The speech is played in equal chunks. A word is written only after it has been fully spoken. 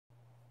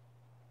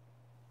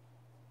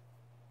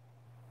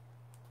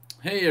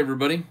Hey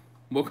everybody,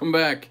 welcome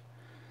back.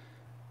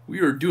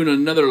 We are doing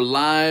another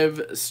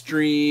live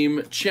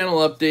stream channel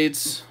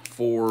updates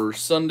for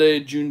Sunday,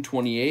 June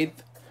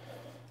 28th.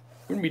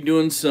 We're going to be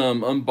doing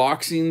some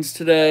unboxings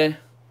today.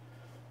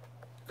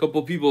 A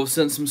couple people have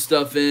sent some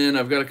stuff in.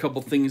 I've got a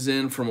couple things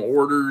in from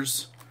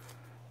orders.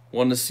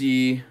 Wanted to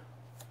see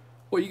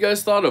what you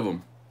guys thought of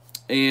them.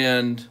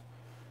 And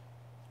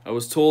I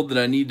was told that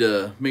I need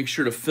to make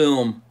sure to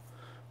film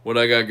what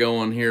I got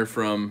going here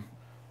from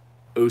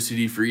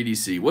OCD for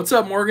EDC. What's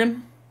up,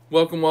 Morgan?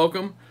 Welcome,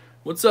 welcome.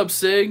 What's up,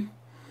 Sig?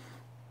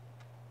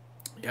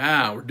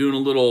 Yeah, we're doing a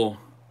little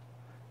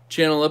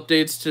channel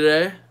updates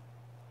today.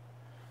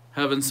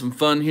 Having some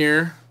fun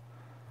here.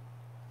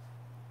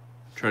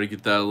 Try to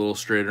get that a little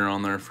straighter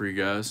on there for you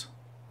guys.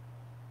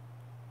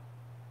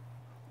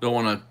 Don't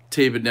want to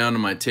tape it down to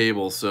my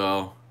table,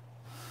 so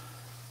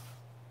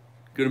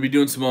gonna be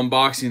doing some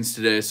unboxings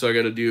today, so I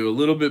got to do a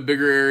little bit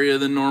bigger area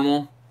than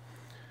normal,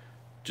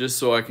 just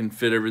so I can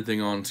fit everything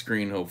on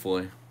screen,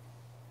 hopefully.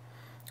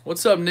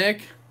 What's up,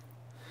 Nick?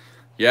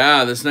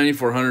 Yeah, this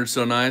 9400 is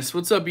so nice.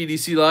 What's up,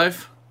 EDC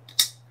Life?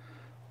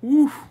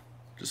 Woo,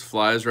 just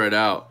flies right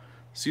out.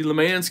 See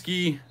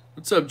Lemansky.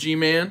 What's up,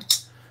 G-Man?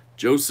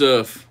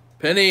 Joseph.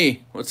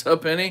 Penny. What's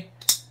up, Penny?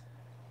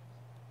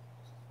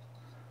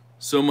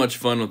 So much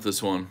fun with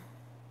this one.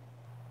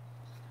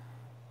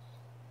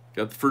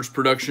 Got the first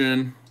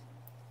production.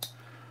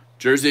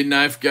 Jersey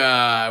Knife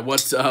Guy.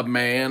 What's up,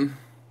 man?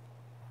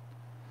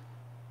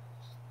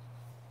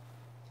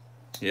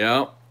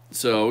 Yeah,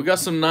 so we got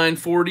some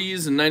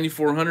 940s and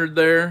 9400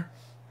 there.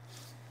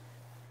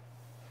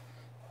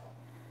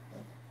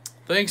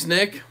 Thanks,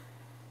 Nick.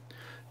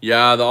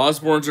 Yeah, the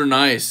Osbornes are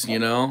nice, you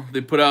know. They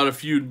put out a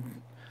few,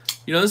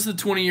 you know, this is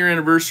the 20-year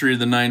anniversary of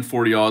the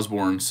 940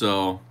 Osborne,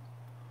 so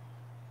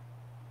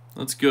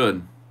that's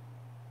good.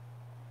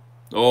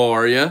 Oh,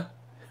 are you?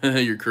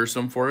 You're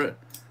cursing them for it?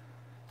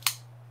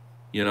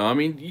 You know, I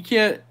mean, you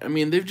can't, I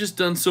mean, they've just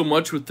done so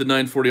much with the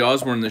 940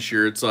 Osborne this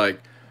year. It's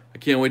like, I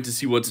can't wait to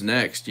see what's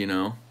next, you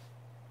know?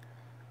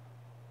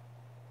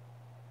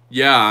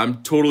 Yeah,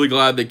 I'm totally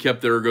glad they kept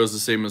the ergos the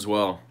same as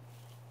well.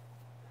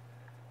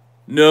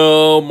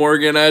 No,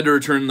 Morgan, I had to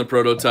return the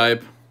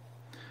prototype.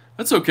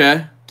 That's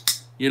okay,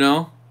 you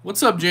know?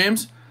 What's up,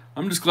 James?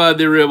 I'm just glad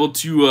they were able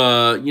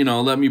to, you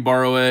know, let me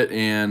borrow it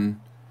and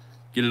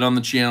get it on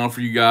the channel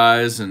for you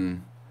guys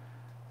and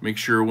make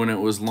sure when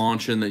it was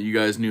launching that you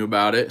guys knew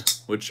about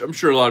it, which I'm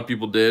sure a lot of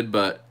people did,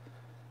 but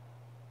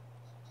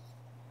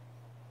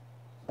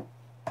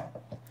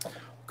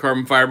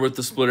carbon fiber with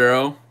the split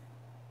arrow.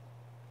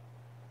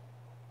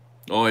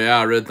 Oh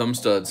yeah, red thumb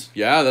studs.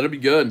 Yeah, that'd be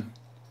good.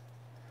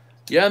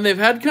 Yeah, and they've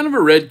had kind of a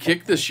red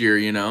kick this year,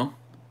 you know.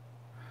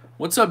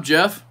 What's up,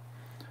 Jeff?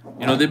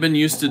 You know, they've been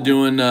used to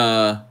doing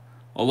a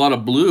lot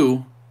of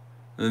blue,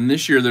 and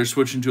this year they're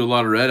switching to a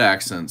lot of red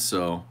accents,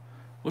 so.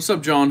 What's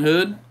up, John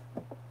Hood?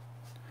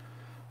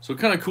 So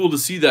kind of cool to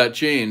see that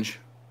change.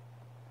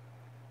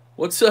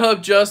 What's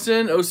up,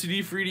 Justin?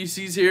 OCD for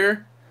EDC's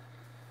here.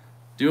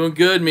 Doing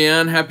good,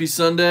 man. Happy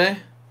Sunday.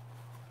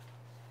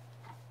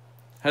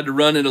 Had to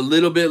run it a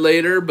little bit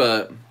later,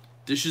 but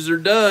dishes are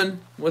done.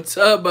 What's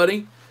up,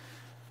 buddy?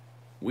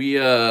 We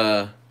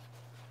had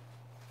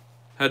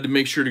to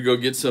make sure to go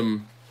get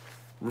some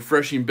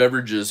refreshing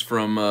beverages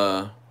from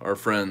our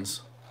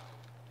friends.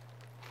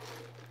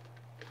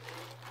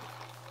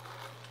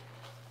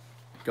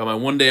 Got my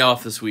one day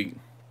off this week.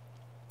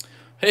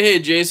 Hey,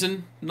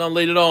 Jason. Not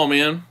late at all,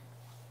 man.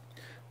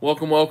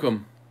 Welcome,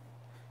 welcome.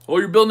 Oh,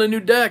 you're building a new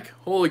deck.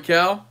 Holy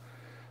cow.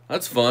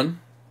 That's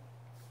fun.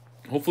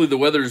 Hopefully the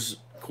weather's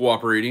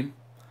cooperating.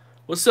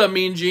 What's up,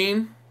 Mean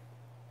Gene?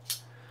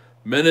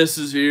 Menace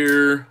is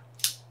here.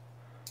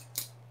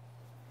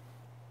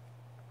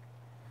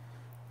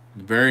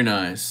 Very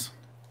nice.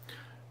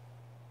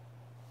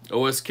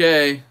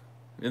 OSK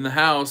in the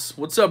house.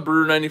 What's up,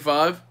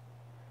 Brewer95?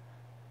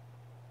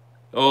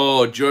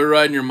 Oh,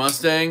 joyriding your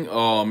Mustang?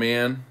 Oh,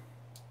 man.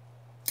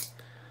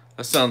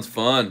 That sounds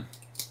fun.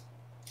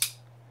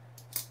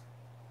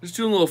 Just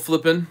doing a little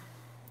flipping.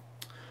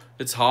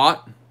 It's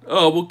hot.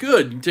 Oh, well,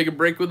 good. You can take a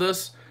break with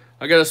us.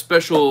 I got a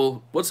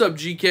special, what's up,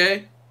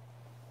 GK?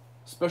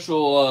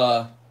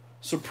 Special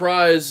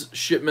surprise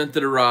shipment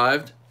that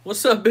arrived.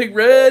 What's up, Big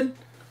Red?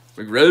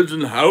 Big Red's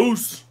in the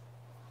house.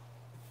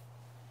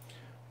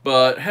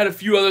 But had a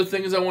few other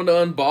things I wanted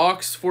to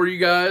unbox for you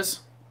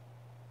guys.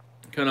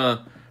 Kind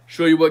of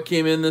show you what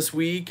came in this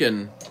week,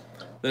 and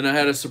then I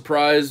had a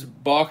surprise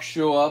box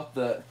show up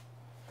that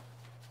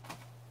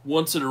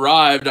once it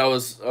arrived, I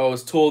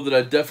was told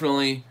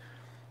that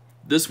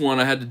this one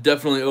I had to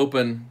definitely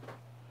open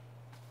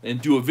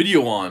and do a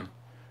video on.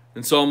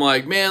 And so I'm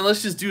like, man,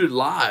 let's just do it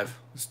live.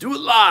 Let's do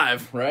it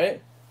live,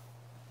 right?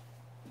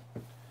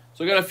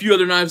 So I got a few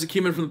other knives that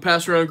came in from the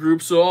pass around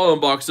group, so I'll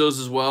unbox those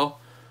as well.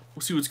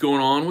 We'll see what's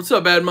going on. What's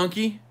up, Bad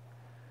Monkey?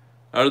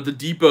 Out at the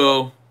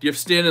depot. Do you have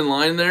to stand in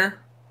line there?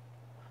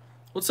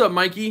 What's up,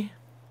 Mikey?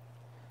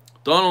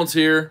 Donald's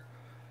here.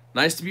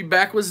 Nice to be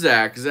back with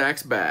Zach.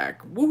 Zach's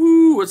back.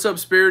 Woohoo! What's up,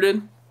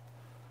 Spirited?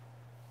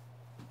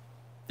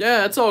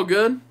 Yeah, it's all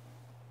good.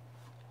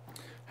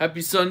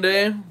 Happy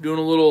Sunday. Doing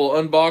a little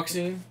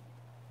unboxing.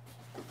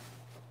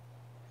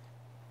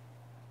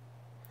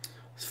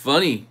 It's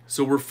funny.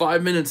 So we're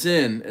 5 minutes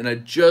in, and I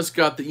just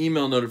got the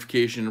email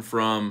notification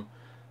from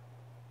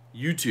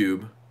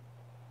YouTube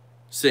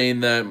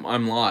saying that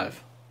I'm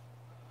live.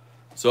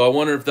 So I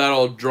wonder if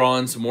that'll draw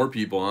in some more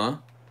people, huh?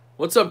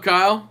 What's up,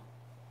 Kyle?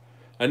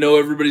 I know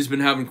everybody's been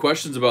having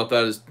questions about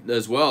that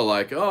as well.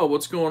 Like, oh,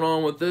 what's going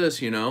on with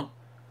this, you know?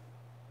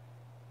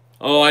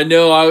 Oh, I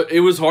know.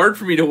 It was hard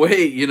for me to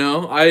wait, you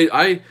know?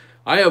 I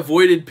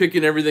avoided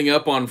picking everything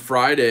up on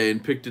Friday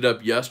and picked it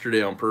up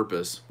yesterday on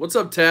purpose. What's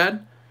up,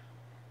 Tad?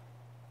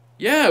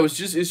 Yeah, it's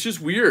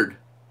just weird.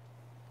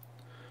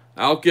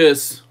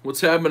 Alkis,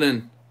 what's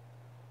happening?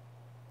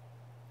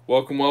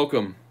 Welcome,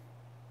 welcome.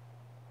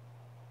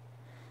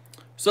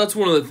 So that's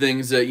one of the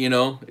things that, you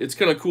know, it's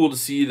kind of cool to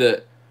see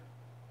that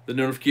the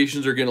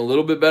notifications are getting a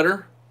little bit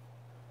better.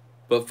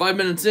 But 5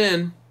 minutes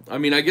in, I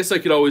mean, I guess I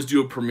could always do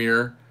a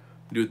premiere,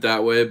 do it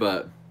that way,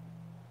 but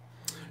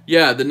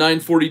yeah, the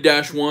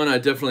 940-1, I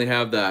definitely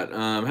have that.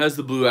 Has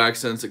the blue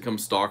accents that come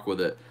stock with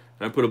it.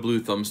 And I put a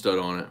blue thumb stud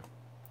on it.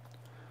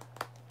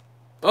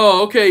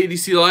 Oh, okay,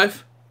 EDC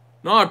Life.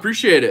 No, I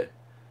appreciate it.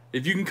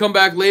 If you can come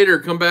back later,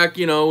 come back,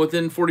 you know,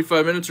 within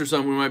 45 minutes or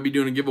something, we might be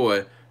doing a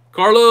giveaway.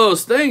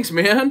 Carlos, thanks,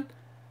 man.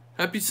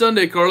 Happy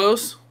Sunday,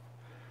 Carlos.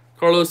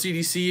 Carlos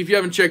EDC. If you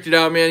haven't checked it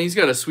out, man, he's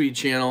got a sweet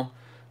channel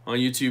on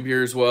YouTube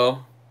here as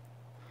well.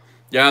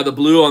 Yeah, the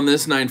blue on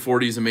this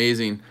 940 is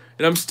amazing.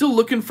 And I'm still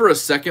looking for a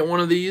second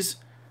one of these,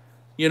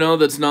 you know,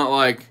 that's not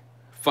like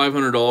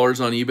 $500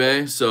 on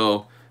eBay.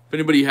 So if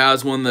anybody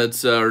has one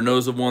that's, or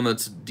knows of one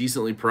that's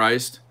decently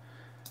priced,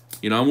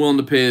 you know, I'm willing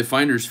to pay the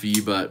finder's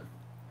fee, but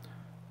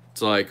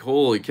it's like,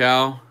 holy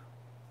cow.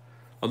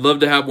 I'd love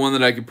to have one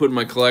that I could put in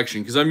my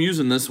collection because I'm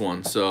using this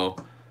one, so...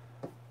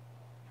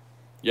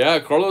 Yeah,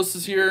 Carlos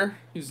is here.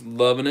 He's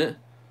loving it.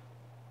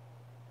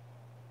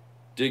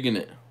 Digging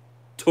it.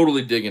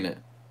 Totally digging it.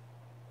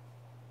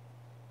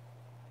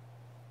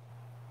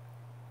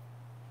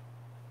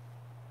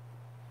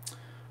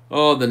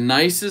 Oh, the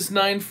nicest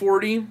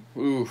 940?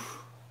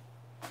 Oof.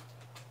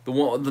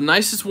 The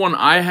nicest one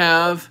I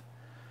have...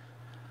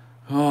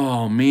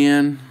 Oh,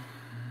 man.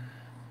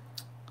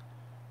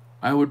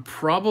 I would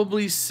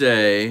probably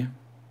say...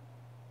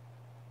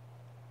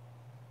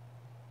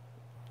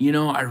 You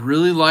know, I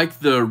really like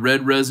the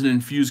red resin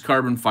infused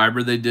carbon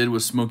fiber they did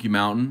with Smoky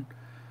Mountain.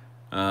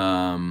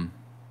 That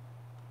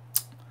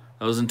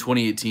was in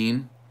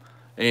 2018.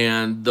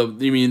 And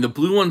the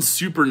blue one's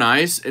super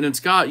nice, and it's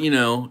got, you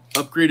know,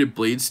 upgraded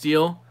blade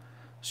steel.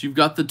 So you've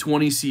got the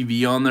 20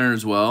 CV on there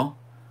as well.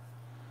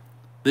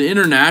 The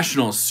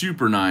International is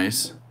super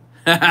nice.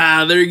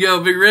 There you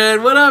go, Big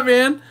Red. What up,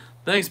 man?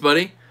 Thanks,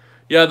 buddy.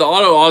 Yeah, the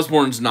Otto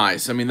Osborne's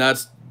nice. I mean,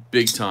 that's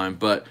big time,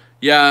 but...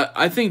 Yeah,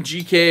 I think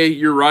GK,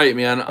 you're right,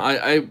 man.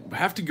 I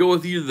have to go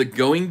with either the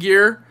Going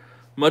Gear,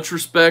 much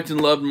respect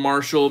and love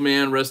Marshall,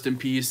 man, rest in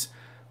peace,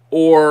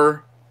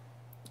 or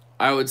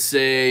I would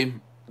say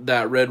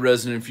that red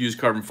resin infused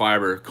carbon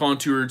fiber,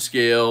 contoured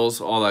scales,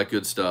 all that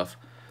good stuff.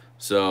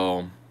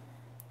 So,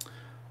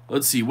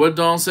 let's see. What did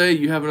Donald say?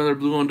 You have another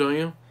blue one, don't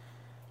you?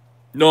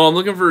 No, I'm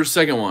looking for a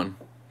second one.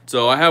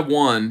 So, I have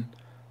one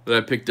that I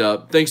picked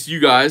up. Thanks to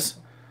you guys.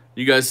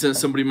 You guys sent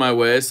somebody my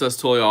way, so that's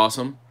totally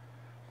awesome.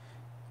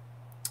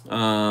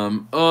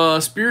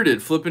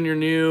 Spirited, flipping your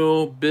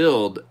new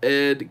build,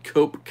 Ed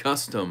Cope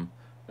Custom,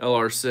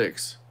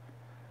 LR6,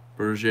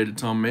 Berger de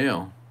Tom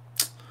Mayo.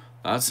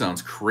 That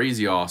sounds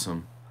crazy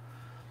awesome.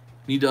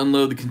 Need to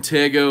unload the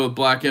Contego with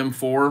Black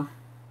M4.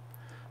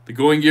 The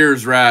Going Gear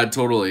is rad,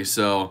 totally.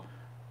 So,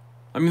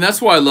 I mean,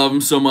 that's why I love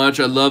them so much.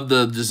 I love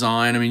the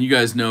design. I mean, you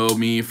guys know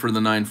me for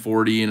the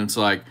 940, and it's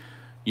like,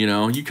 you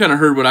know, you kind of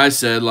heard what I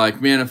said.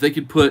 Like, man, if they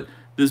could put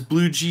this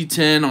blue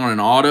G10 on an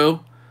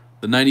auto,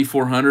 the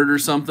 9400 or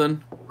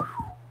something,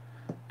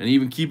 and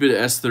even keep it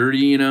at S30,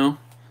 you know,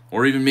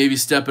 or even maybe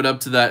step it up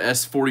to that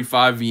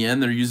S45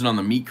 VN they're using on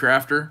the Meat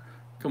Crafter.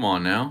 Come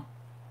on now.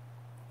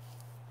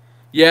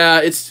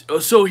 Yeah, it's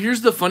so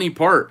here's the funny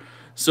part.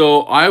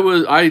 So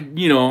I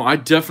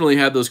definitely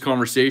had those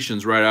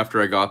conversations right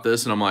after I got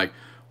this, and I'm like,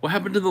 what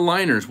happened to the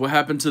liners? What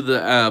happened to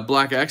the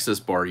black access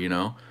bar, you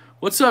know?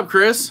 What's up,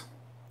 Chris?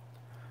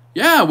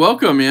 Yeah,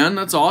 welcome, man.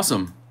 That's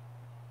awesome.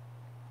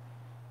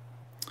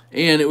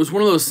 And it was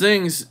one of those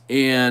things,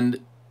 and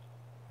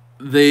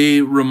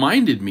they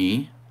reminded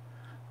me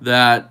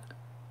that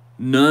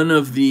none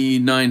of the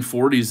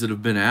 940s that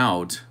have been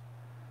out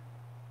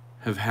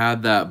have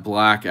had that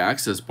black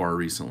access bar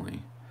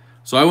recently.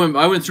 So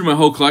I went through my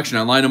whole collection.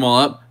 I lined them all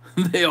up.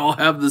 They all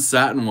have the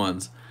satin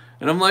ones.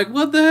 And I'm like,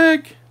 what the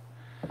heck?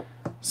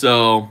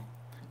 So,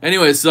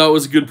 anyway, so that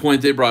was a good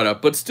point they brought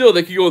up. But still,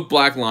 they could go with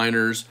black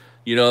liners.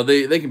 You know,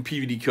 they can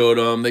PVD coat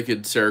them. They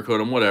could Cerakote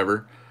them,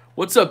 whatever.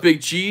 What's up,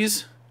 Big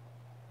Cheese?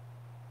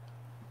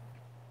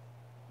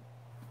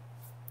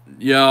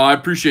 Yeah, I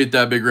appreciate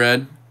that, Big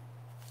Red.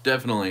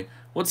 Definitely.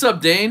 What's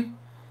up, Dane?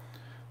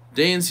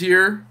 Dane's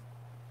here.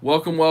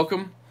 Welcome,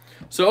 welcome.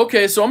 So,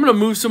 okay, so I'm going to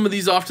move some of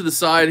these off to the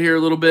side here a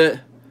little bit.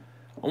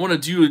 I want to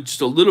do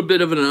just a little bit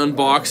of an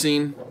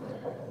unboxing.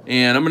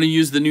 And I'm going to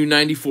use the new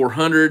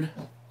 9400.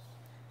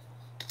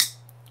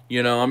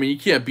 You know, I mean, you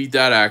can't beat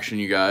that action,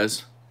 you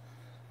guys.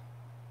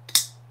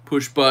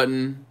 Push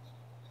button.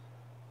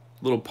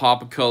 Little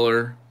pop of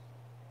color.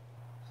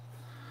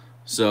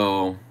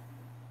 So,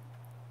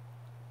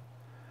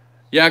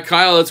 yeah,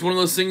 Kyle, it's one of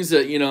those things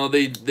that, you know,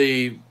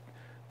 they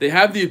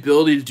have the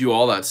ability to do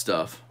all that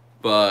stuff.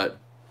 But,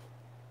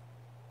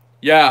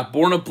 yeah,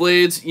 Born Up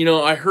Blades, you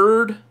know, I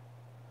heard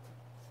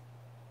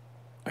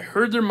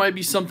there might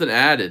be something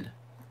added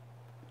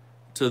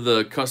to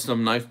the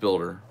custom knife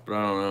builder, but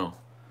I don't know.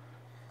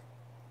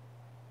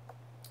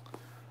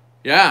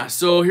 Yeah,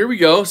 so here we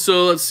go.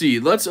 So let's see.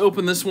 Let's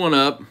open this one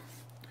up.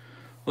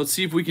 Let's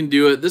see if we can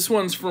do it. This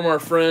one's from our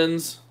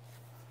friends.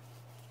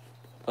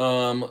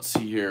 Let's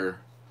see here.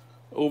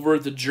 Over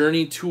at the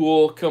Journey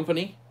Tool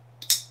Company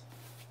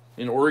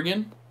in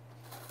Oregon.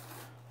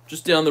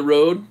 Just down the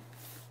road.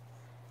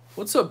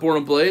 What's up, Born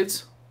Up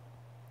Blades?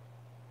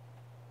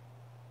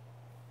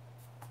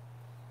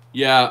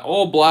 Yeah,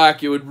 all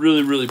black, it would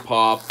really, really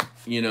pop.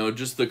 You know,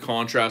 just the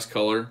contrast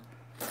color.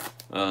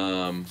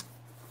 But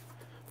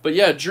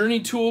yeah, Journey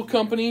Tool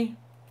Company.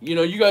 You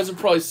know, you guys have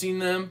probably seen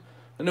them.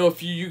 I know a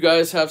few of you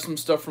guys have some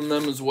stuff from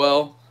them as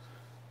well.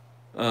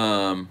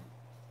 Oh,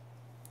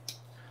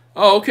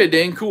 okay,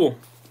 dang, cool.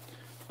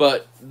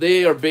 But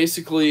they are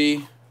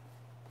basically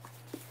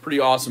pretty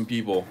awesome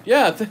people.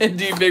 Yeah,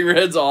 dude, Big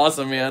Red's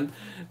awesome, man.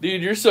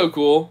 Dude, you're so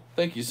cool.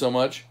 Thank you so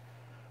much.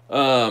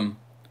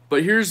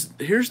 But here's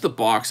the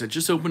box. I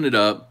just opened it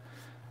up.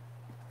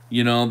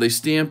 You know, they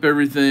stamp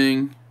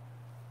everything.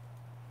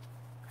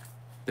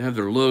 They have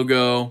their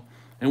logo.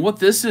 And what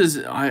this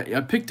is, I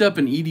picked up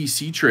an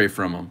EDC tray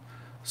from them.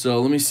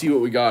 So let me see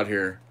what we got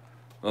here.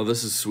 Oh,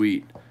 this is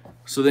sweet.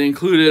 So they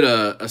included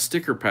a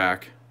sticker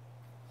pack.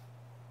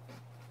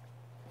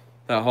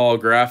 That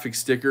holographic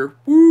sticker.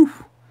 Woo!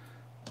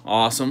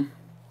 Awesome.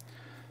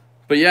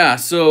 But yeah,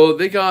 so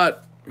they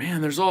got,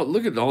 man, there's all,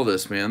 look at all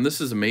this, man.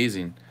 This is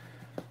amazing.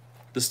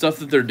 The stuff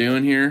that they're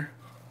doing here.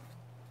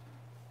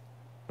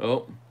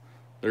 Oh,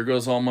 there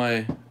goes all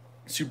my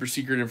super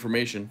secret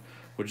information,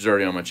 which is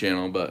already on my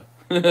channel, but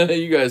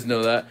you guys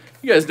know that.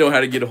 You guys know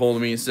how to get a hold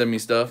of me and send me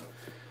stuff.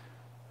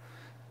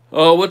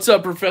 Oh, what's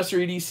up, Professor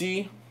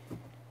EDC?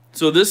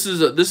 So this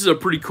is a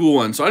pretty cool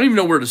one. So I don't even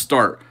know where to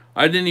start.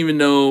 I didn't even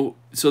know.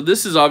 So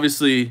this is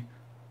obviously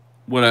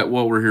what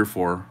we're here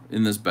for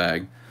in this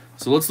bag.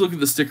 So let's look at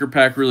the sticker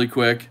pack really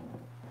quick.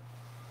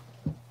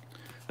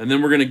 And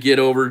then we're going to get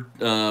over,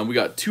 we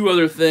got two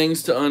other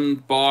things to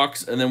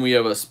unbox, and then we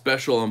have a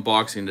special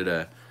unboxing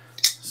today.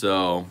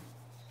 So,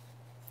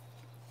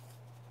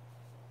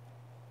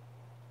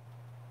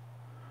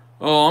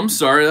 oh, I'm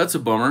sorry, that's a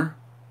bummer.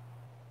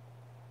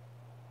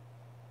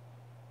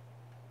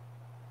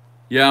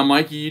 Yeah,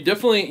 Mikey, you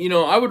definitely, you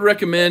know, I would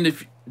recommend,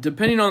 if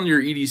depending on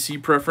your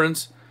EDC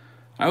preference,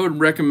 I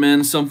would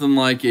recommend something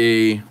like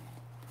a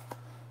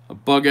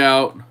Bug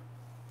Out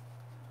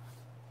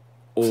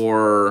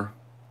or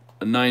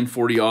a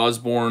 940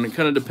 Osborne. It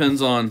kind of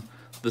depends on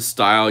the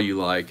style you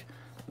like.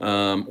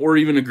 Or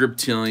even a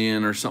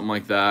Griptilian or something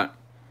like that.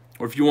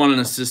 Or if you want an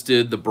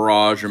assisted, the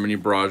Barrage or Mini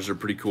Barrage are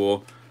pretty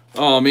cool.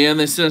 Oh man,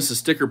 they sent us a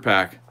sticker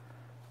pack.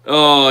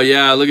 Oh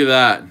yeah, look at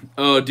that.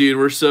 Oh dude,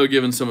 we're so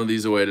giving some of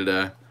these away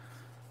today.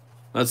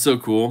 That's so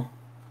cool.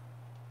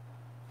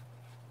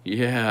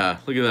 Yeah,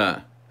 look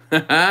at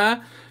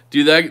that.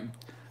 Dude, that,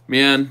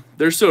 man,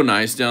 they're so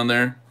nice down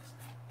there.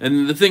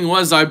 And the thing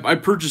was, I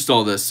purchased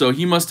all this, so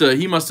he must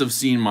have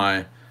seen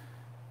my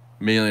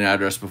mailing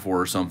address before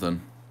or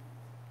something.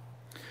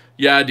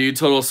 Yeah, dude,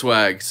 total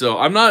swag. So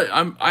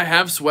I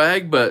have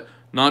swag, but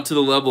not to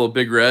the level of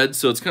Big Red.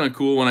 So it's kind of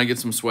cool when I get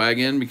some swag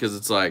in, because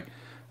it's like,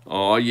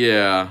 oh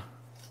yeah.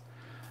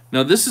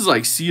 Now this is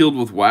like sealed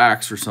with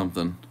wax or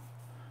something.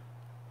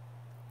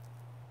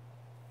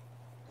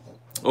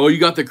 Oh, you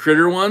got the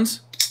critter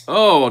ones?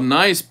 Oh,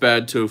 nice,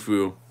 Bad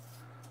Tofu.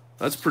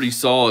 That's pretty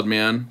solid,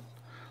 man.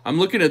 I'm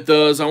looking at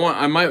those.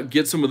 I might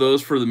get some of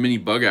those for the mini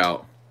Bug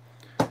Out.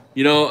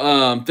 You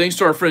know, thanks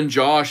to our friend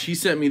Josh, he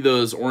sent me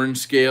those orange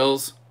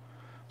scales.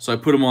 So I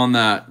put them on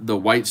the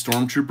white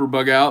Stormtrooper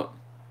Bug Out.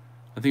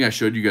 I think I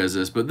showed you guys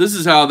this, but this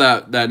is how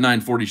that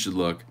 940 should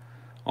look.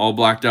 All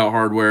blacked out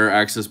hardware,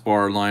 access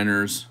bar,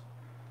 liners.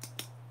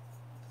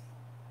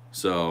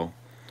 So,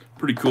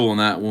 pretty cool when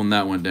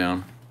that went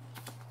down.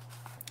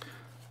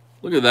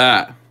 Look at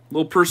that. A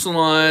little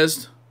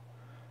personalized.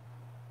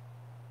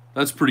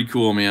 That's pretty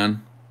cool,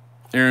 man.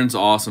 Aaron's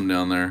awesome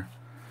down there.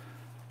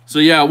 So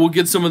yeah, we'll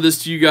get some of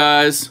this to you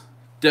guys.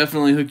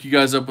 Definitely hook you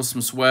guys up with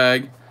some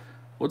swag.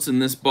 What's in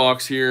this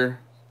box here?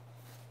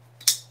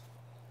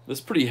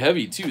 That's pretty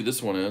heavy too,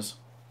 this one is.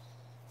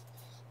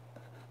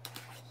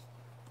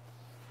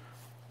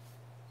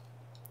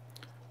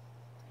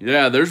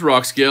 Yeah, there's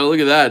Rock Scale. Look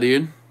at that,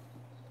 dude.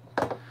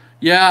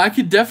 Yeah, I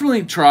could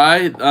definitely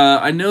try.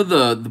 I know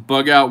the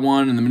Bug Out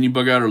one and the Mini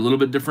Bug Out are a little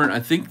bit different. I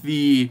think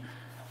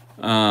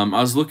I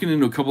was looking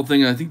into a couple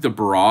things. I think the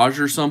Barrage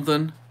or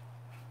something.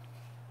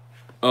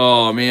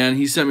 Oh, man,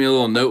 he sent me a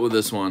little note with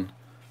this one.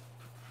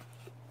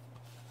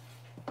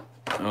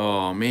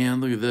 Oh,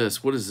 man, look at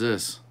this. What is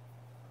this?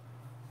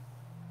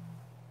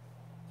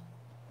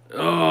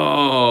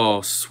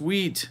 Oh,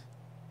 sweet.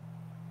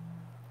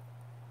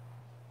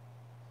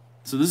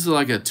 So this is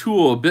like a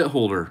tool, a bit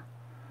holder,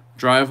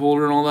 drive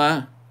holder and all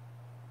that.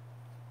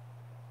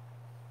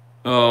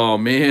 Oh,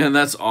 man,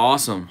 that's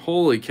awesome.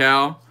 Holy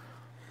cow.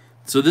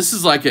 So this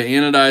is like an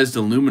anodized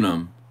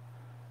aluminum.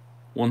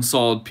 One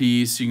solid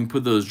piece. You can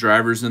put those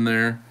drivers in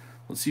there.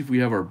 Let's see if we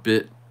have our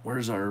bit.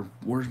 Where's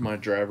my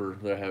driver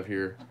that I have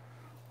here?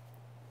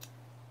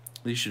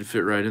 These should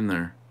fit right in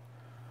there.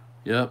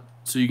 Yep.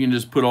 So you can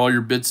just put all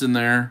your bits in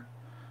there.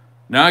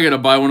 Now I got to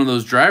buy one of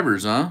those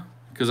drivers, huh?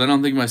 Because I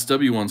don't think my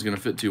stubby one's going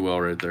to fit too well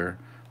right there.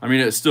 I mean,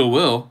 it still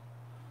will,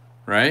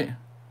 right?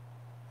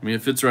 I mean,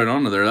 it fits right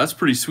onto there. That's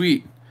pretty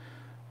sweet.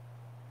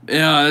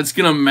 Yeah, it's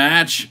going to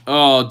match.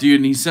 Oh, dude,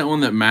 and he sent one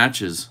that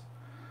matches.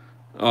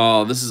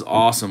 Oh, this is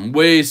awesome.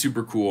 Way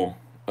super cool.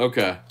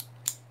 Okay.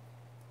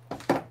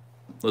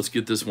 Let's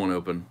get this one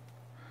open.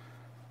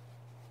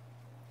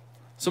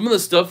 Some of the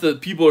stuff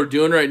that people are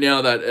doing right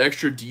now, that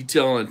extra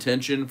detail and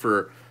attention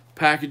for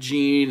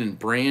packaging and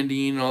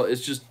branding, and all,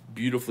 it's just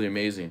beautifully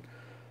amazing.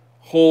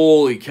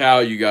 Holy cow,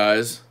 you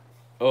guys.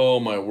 Oh,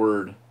 my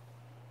word.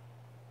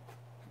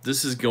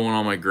 This is going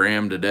on my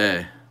gram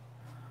today.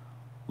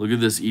 Look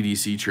at this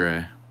EDC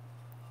tray.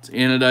 It's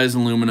anodized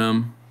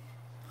aluminum.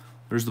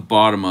 There's the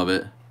bottom of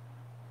it.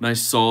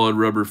 Nice solid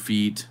rubber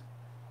feet.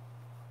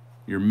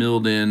 You're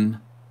milled in.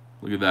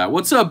 Look at that.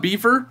 What's up,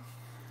 Beefer?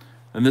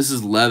 And this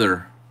is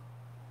leather.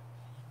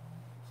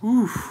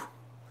 Whew.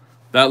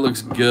 That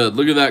looks good.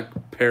 Look at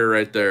that pair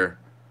right there.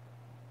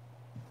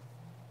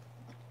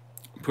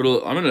 I'm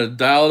going to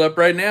dial it up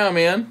right now,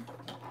 man.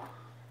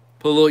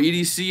 Put a little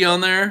EDC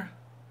on there.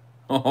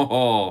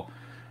 Oh,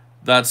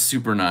 that's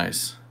super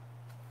nice.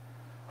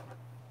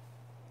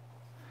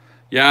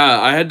 Yeah,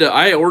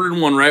 I ordered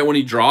one right when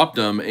he dropped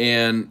them,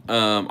 and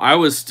I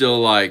was still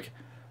like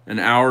an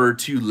hour or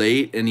two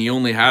late, and he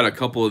only had a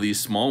couple of these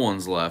small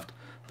ones left.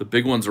 The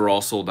big ones are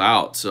all sold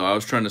out, so I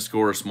was trying to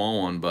score a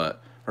small one,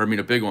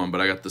 a big one,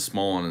 but I got the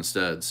small one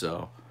instead,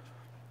 so.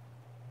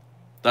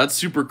 That's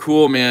super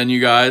cool, man, you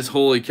guys.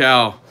 Holy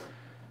cow.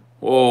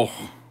 Oh.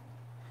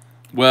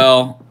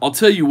 Well, I'll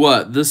tell you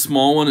what, this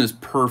small one is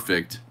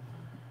perfect.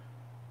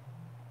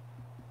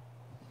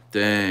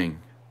 Dang.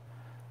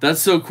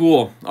 That's so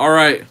cool. All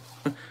right.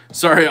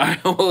 Sorry, I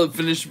will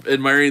finish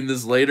admiring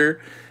this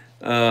later.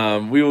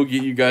 We will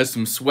get you guys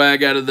some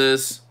swag out of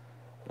this.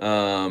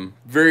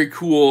 Very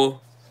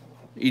cool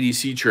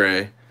EDC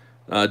tray.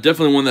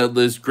 Definitely one that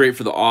is great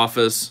for the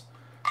office.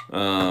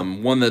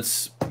 One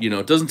that's,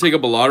 it doesn't take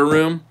up a lot of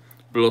room,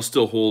 but it'll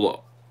still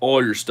hold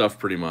all your stuff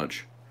pretty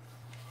much.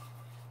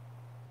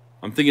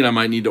 I'm thinking I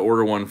might need to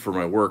order one for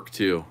my work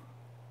too.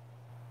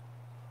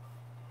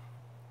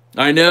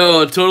 I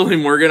know, totally,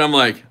 Morgan. I'm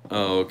like,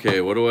 oh, okay,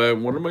 what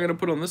am I going to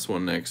put on this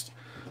one next?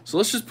 So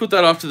let's just put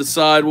that off to the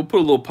side. We'll put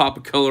a little pop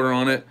of color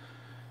on it.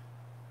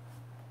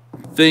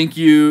 Thank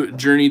you,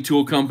 Journey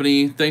Tool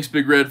Company. Thanks,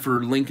 Big Red,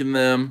 for linking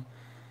them.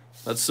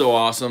 That's so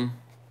awesome.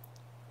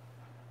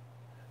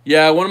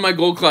 Yeah, one of my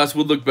gold class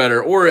would look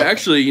better. Or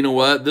actually, you know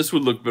what? This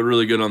would look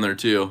really good on there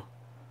too.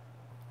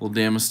 A little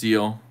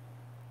Damasteel.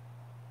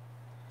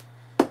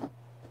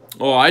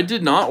 Oh, I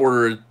did not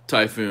order a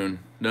Typhoon.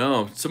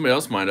 No, somebody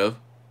else might have.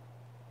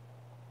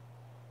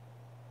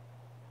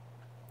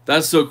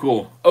 That's so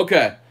cool.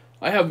 Okay,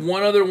 I have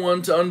one other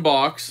one to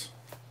unbox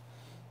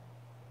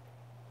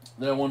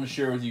that I want to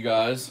share with you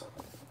guys.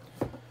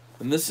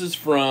 And this is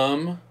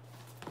from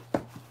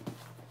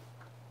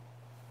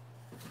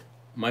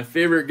my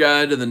favorite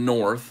guy to the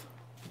north.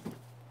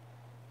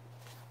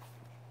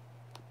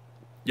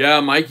 Yeah,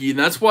 Mikey, and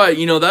that's why,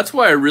 that's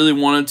why I really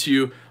wanted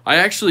to.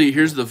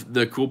 Here's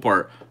the cool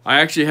part. I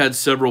actually had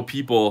several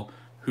people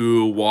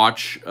who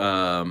watch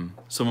some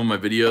of my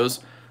videos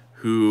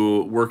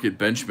who work at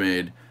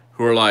Benchmade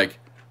who are like,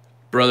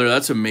 brother,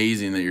 that's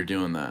amazing that you're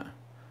doing that.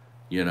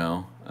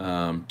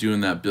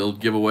 Doing that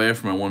build giveaway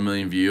for my 1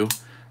 million view.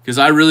 Because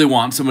I really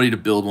want somebody to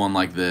build one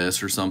like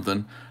this or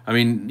something. I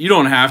mean, you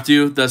don't have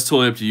to. That's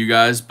totally up to you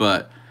guys.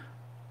 But,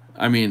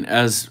 I mean,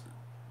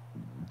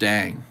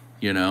 dang,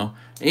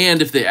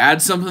 And if they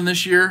add something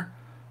this year,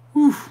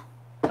 whew,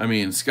 I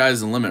mean,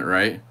 sky's the limit,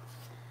 right?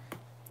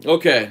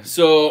 Okay,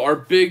 so our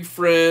big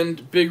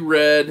friend, Big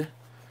Red,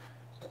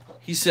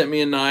 he sent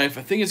me a knife.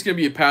 I think it's going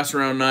to be a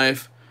pass-around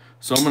knife.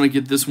 So I'm going to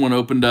get this one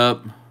opened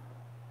up.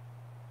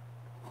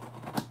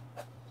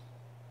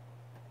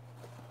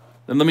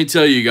 And let me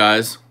tell you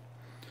guys,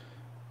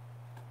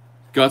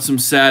 got some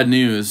sad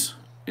news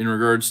in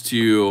regards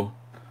to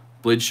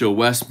Blade Show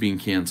West being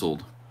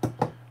canceled.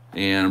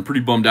 And I'm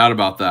pretty bummed out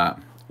about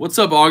that. What's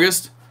up,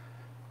 August?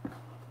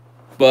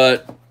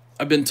 But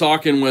I've been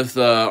talking with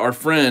our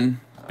friend,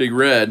 Big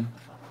Red,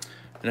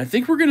 and I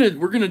think we're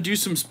gonna do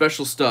some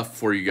special stuff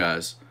for you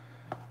guys.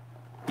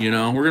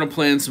 We're gonna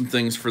plan some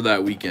things for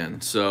that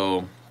weekend.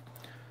 So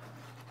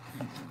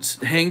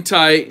hang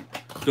tight.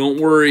 Don't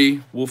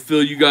worry. We'll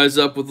fill you guys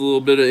up with a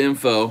little bit of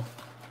info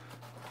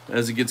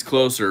as it gets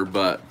closer.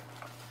 But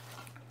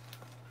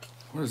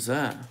what is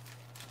that?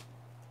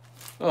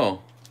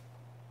 Oh,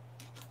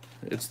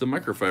 it's the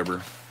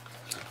microfiber.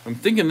 I'm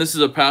thinking this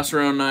is a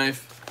pass-around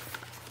knife,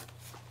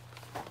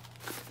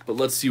 but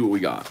let's see what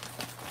we got.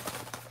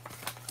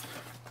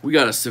 We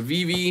got a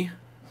Civivi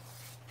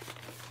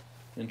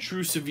in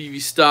true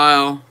Civivi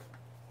style.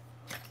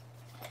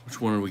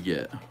 Which one did we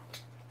get?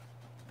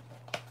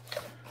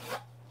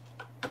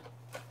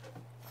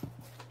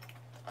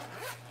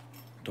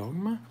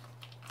 Dogma?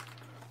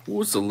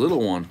 Ooh, it's a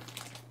little one.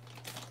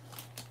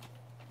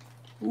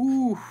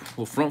 Ooh,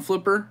 little front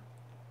flipper.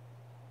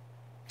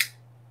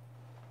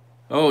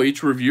 Oh,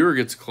 each reviewer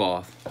gets a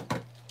cloth.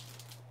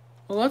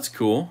 Well, that's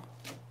cool.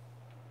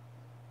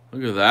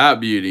 Look at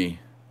that beauty.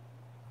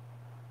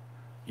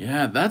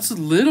 Yeah, that's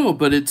little,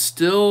 but it's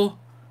still...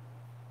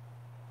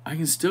 I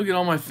can still get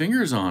all my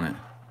fingers on it.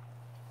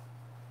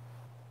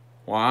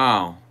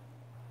 Wow.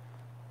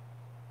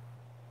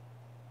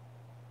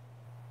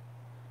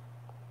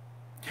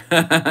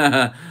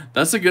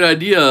 That's a good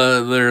idea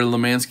there,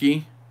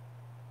 Lemansky.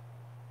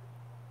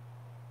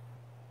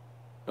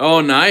 Oh,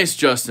 nice,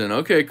 Justin.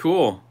 Okay,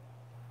 cool.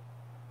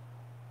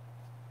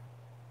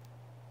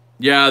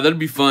 Yeah, that'd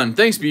be fun.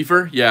 Thanks,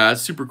 Beefer. Yeah,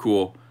 it's super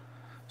cool.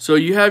 So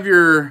you have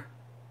your...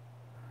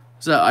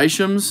 Is that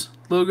Isham's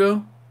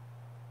logo?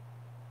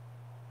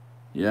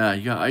 Yeah,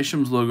 you got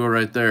Isham's logo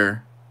right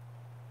there.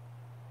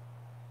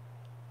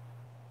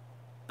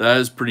 That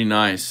is pretty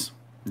nice.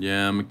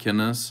 Yeah,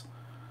 McKenna's.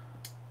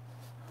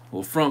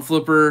 Little front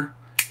flipper.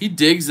 He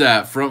digs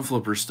that front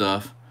flipper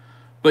stuff.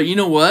 But you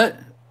know what?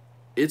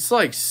 It's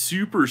like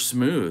super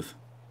smooth.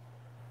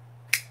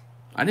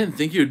 I didn't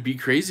think it would be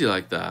crazy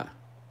like that.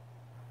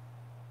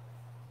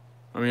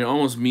 I mean, it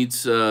almost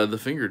meets the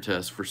finger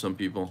test for some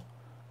people.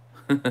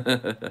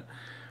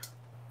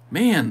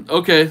 Man,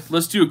 okay,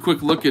 let's do a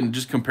quick look and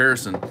just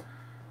comparison.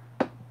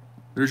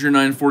 There's your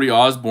 940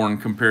 Osborne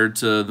compared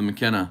to the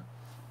McKenna.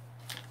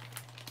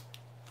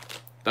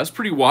 That's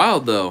pretty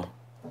wild, though.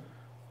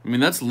 I mean,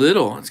 that's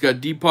little. It's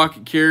got deep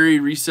pocket carry,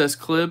 recessed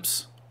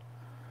clips.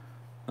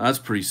 That's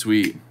pretty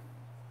sweet.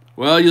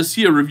 Well, you'll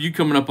see a review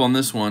coming up on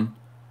this one.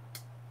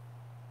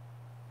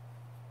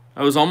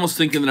 I was almost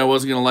thinking that I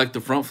wasn't going to like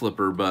the front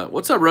flipper, but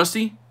what's up,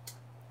 Rusty?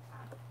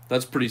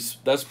 That's pretty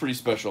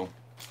special.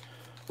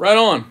 Right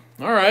on.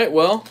 All right,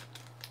 well,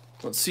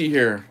 let's see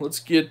here. Let's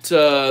get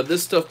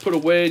this stuff put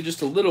away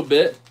just a little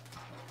bit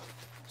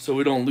so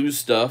we don't lose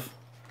stuff.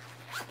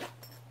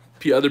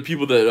 Other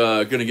people that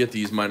are going to get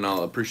these might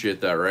not appreciate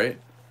that, right?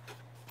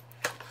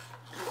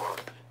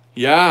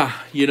 Yeah,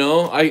 you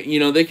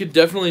know, they could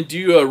definitely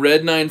do a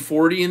red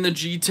 940 in the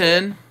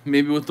G10,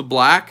 maybe with the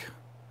black.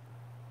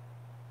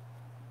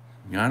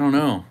 I don't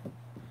know.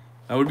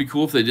 That would be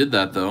cool if they did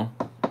that, though.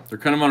 They're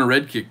kind of on a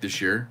red kick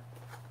this year.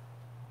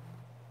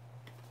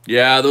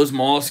 Yeah, those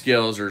mall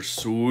scales are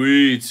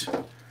sweet.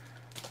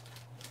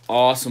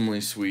 Awesomely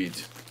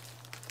sweet.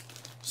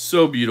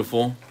 So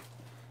beautiful.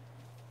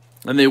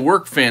 And they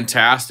work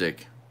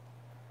fantastic.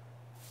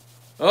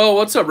 Oh,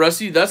 what's up,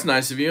 Rusty? That's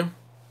nice of you.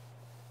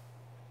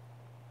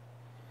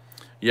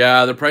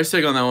 Yeah, the price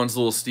tag on that one's a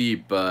little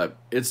steep, but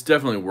it's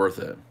definitely worth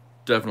it.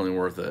 Definitely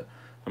worth it.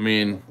 I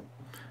mean,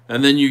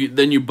 and then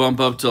you bump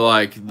up to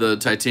like the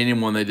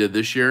titanium one they did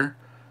this year.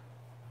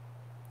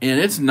 And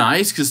it's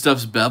nice because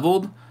stuff's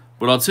beveled,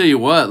 but I'll tell you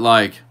what,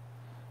 like,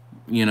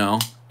 you know,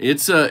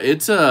 it's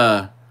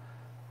a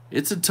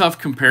tough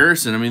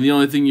comparison. I mean, the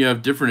only thing you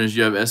have different is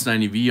you have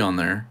S90V on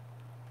there.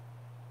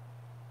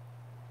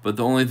 But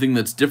the only thing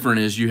that's different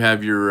is you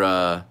have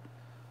your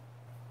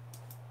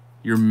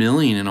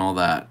milling and all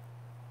that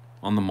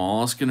on the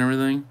mollusk and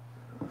everything,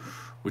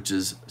 which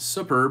is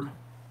superb.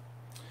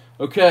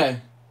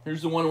 Okay,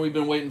 here's the one we've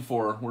been waiting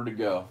for. Where'd it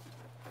go?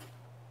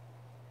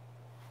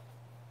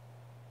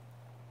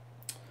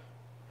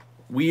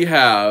 We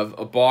have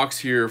a box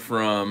here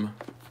from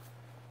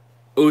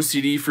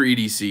OCD for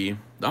EDC.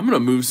 I'm going to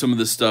move some of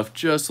this stuff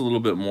just a little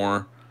bit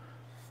more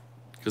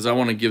because I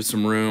want to give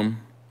some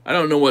room. I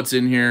don't know what's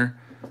in here.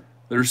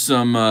 There's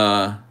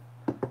some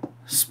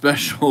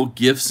special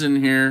gifts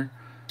in here.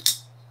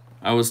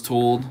 I was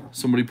told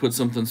somebody put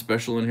something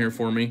special in here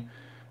for me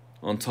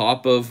on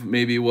top of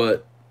maybe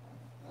what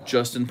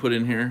Justin put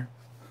in here.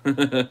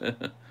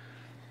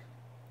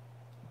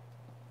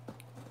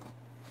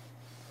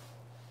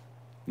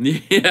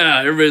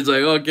 Yeah, everybody's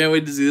like, oh, can't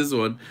wait to see this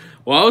one.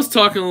 Well, I was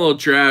talking a little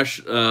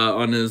trash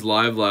on his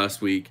live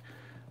last week,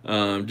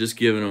 just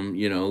giving him,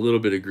 you know, a little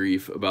bit of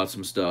grief about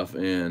some stuff,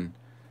 and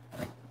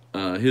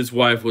his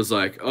wife was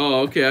like,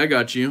 oh, okay, I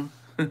got you.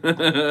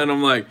 And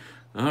I'm like,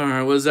 all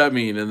right, what does that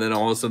mean? And then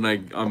all of a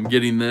sudden I'm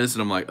getting this,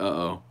 and I'm like,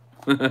 uh-oh.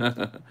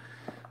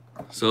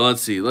 So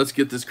let's see. Let's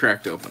get this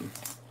cracked open.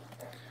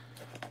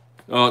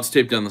 Oh, it's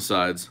taped down the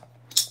sides.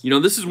 You know,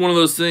 this is one of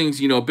those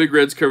things, you know, Big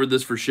Red's covered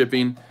this for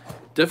shipping.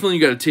 Definitely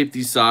you got to tape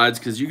these sides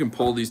because you can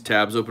pull these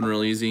tabs open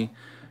real easy.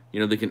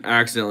 You know, they can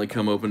accidentally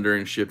come open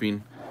during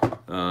shipping.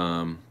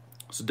 So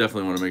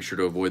definitely want to make sure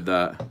to avoid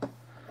that.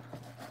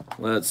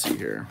 Let's see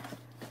here.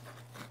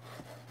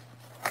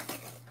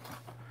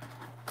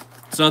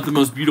 It's not the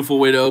most beautiful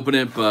way to open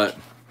it, but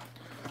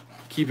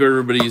keep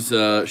everybody's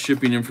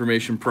shipping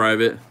information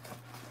private.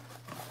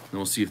 And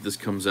we'll see if this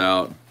comes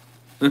out.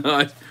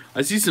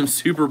 I see some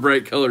super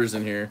bright colors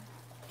in here.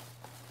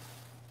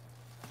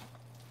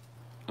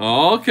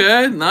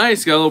 Okay,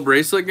 nice. Got a little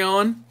bracelet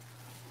going.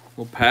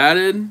 A little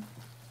padded. A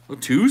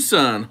little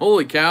Tucson.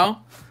 Holy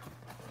cow.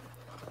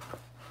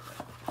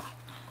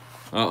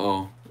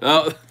 Uh-oh.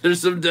 Oh,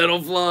 there's some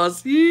dental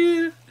floss.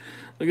 Yeah.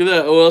 Look at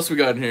that. What else we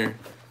got in here?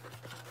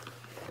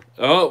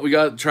 Oh, we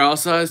got trial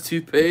size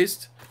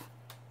toothpaste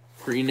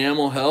for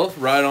enamel health.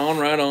 Right on,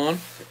 right on.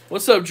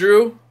 What's up,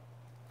 Drew?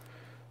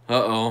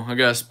 Uh-oh, I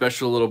got a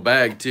special little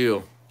bag,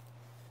 too.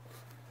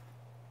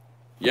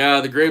 Yeah,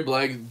 the gray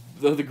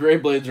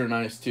blades are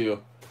nice,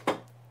 too.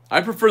 I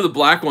prefer the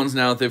black ones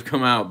now that they've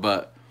come out,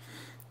 but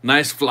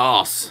nice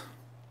floss.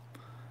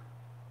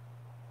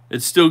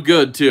 It's still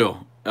good,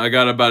 too. I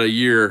got about a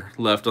year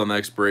left on the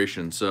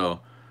expiration, so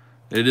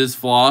it is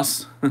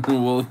floss.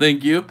 Well,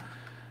 thank you.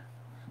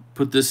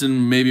 Put this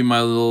in maybe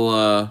my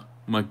little,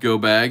 my go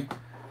bag.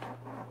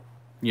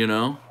 You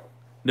know?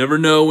 Never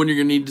know when you're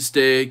going to need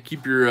to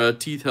keep your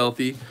teeth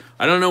healthy.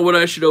 I don't know what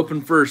I should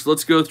open first.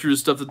 Let's go through the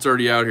stuff that's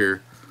already out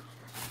here.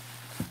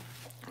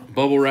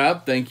 Bubble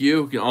wrap, thank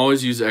you. You can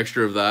always use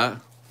extra of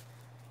that.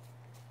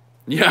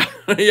 Yeah,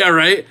 yeah,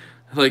 right?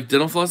 Like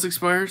dental floss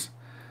expires?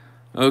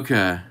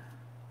 Okay.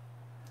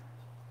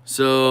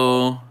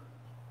 So,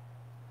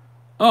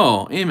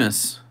 oh,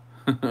 Amos.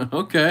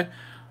 Okay.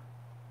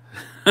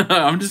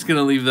 I'm just going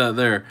to leave that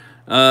there.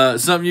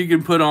 Something you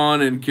can put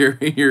on and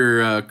carry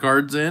your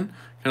cards in.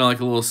 Kind of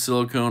like a little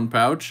silicone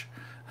pouch.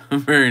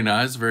 Very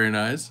nice, very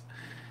nice.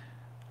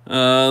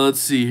 Let's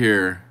see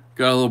here.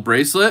 Got a little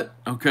bracelet.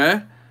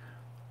 Okay.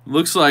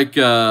 Looks like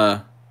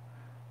your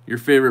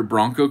favorite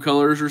Bronco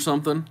colors or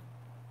something.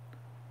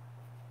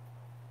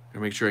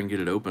 Gotta make sure I can get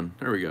it open.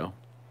 There we go.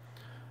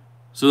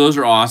 So those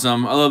are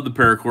awesome. I love the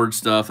paracord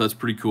stuff. That's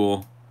pretty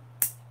cool.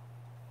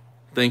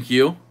 Thank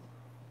you.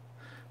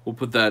 We'll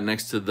put that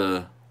next to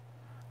that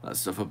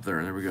stuff up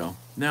there. There we go.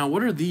 Now,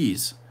 what are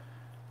these?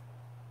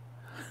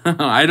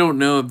 I don't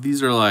know if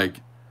these are like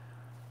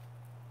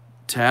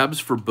tabs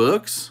for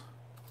books.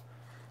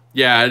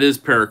 Yeah, it is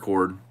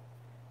paracord.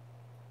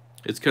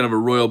 It's kind of a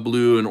royal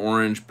blue and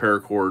orange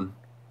paracord.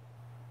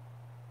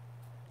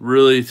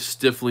 Really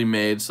stiffly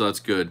made, so that's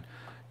good.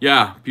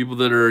 Yeah, people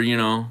that are, you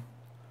know,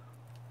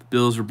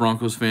 Bills or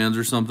Broncos fans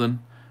or something.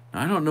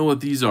 I don't know what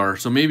these are,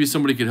 so maybe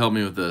somebody could help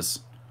me with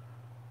this.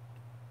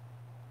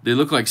 They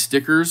look like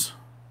stickers.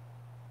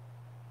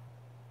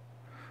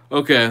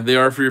 Okay, they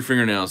are for your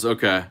fingernails.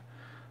 Okay.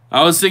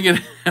 I was thinking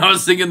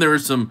there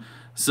was some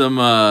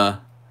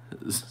stuff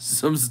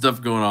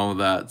going on with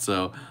that.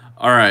 So,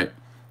 all right.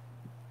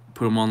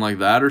 Put them on like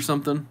that or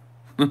something.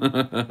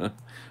 Or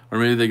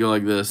maybe they go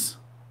like this.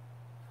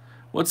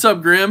 What's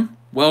up, Grim?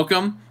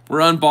 Welcome.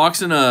 We're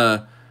unboxing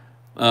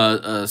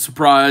a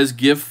surprise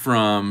gift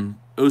from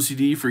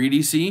OCD for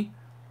EDC.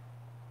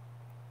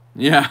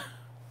 Yeah.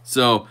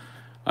 So,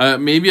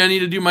 maybe I need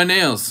to do my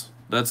nails.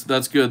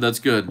 That's good. That's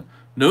good.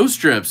 Nose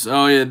strips.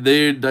 Oh yeah, I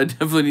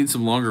definitely need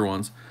some longer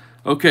ones.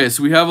 Okay,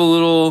 so we have a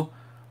little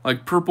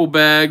like purple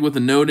bag with a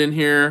note in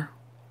here.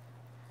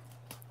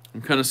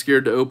 I'm kind of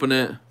scared to open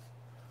it.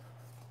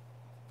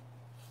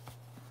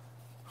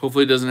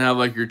 Hopefully it doesn't have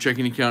like your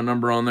checking account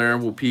number on there.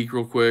 We'll peek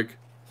real quick.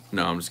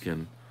 No, I'm just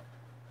kidding.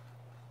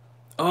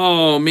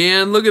 Oh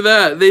man, look at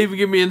that. They even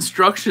give me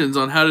instructions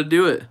on how to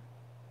do it.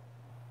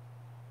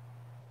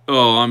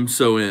 Oh, I'm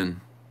so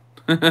in.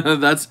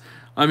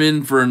 I'm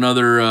in for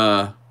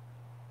another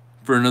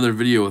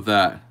video with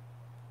that.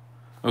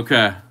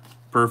 Okay,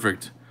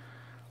 perfect.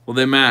 Well,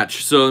 they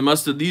match. So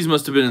these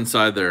must have been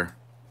inside there.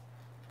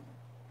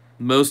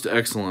 Most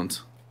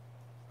excellent.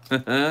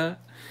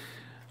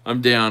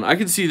 I'm down. I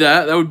can see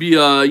that. That would be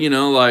you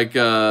know, like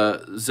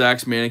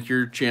Zach's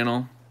manicure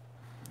channel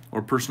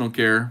or personal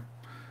care.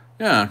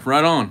 Yeah,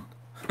 right on.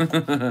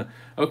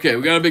 Okay,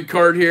 we got a big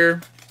card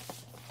here.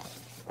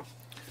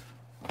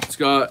 It's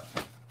got,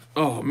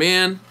 oh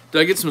man,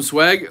 did I get some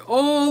swag?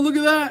 Oh, look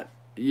at that.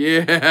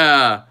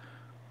 Yeah.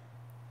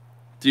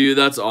 Dude,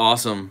 that's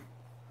awesome.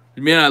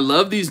 Man, I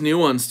love these new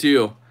ones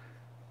too.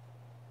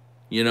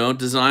 You know,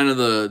 design of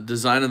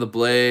the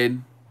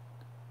blade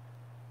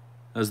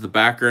as the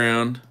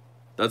background.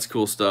 That's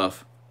cool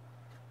stuff.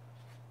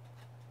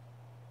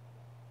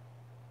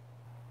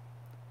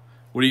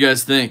 What do you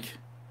guys think?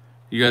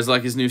 You guys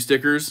like his new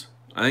stickers?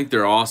 I think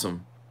they're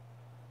awesome.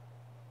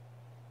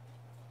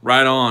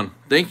 Right on.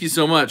 Thank you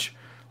so much.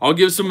 I'll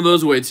give some of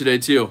those away today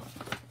too.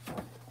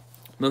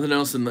 Nothing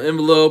else in the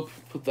envelope.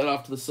 Put that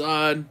off to the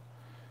side.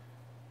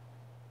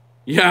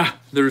 Yeah,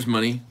 there's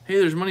money. Hey,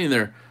 there's money in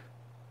there.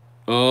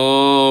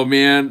 Oh,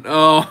 man.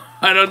 Oh,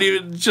 I don't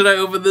even... Should I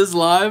open this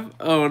live?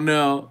 Oh,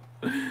 no.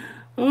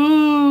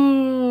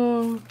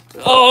 Oh,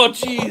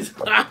 jeez.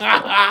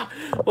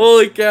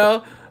 Holy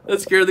cow.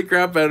 That scared the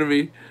crap out of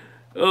me.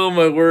 Oh,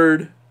 my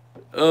word.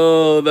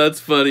 Oh, that's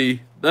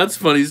funny. That's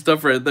funny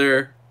stuff right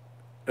there.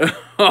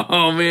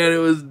 Oh, man, it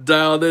was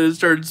dialed in. It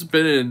started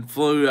spinning and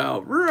flew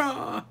out.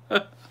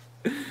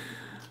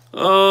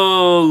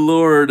 Oh,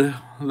 Lord.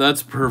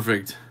 That's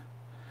perfect.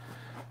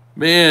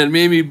 Man,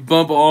 made me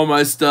bump all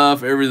my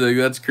stuff, everything.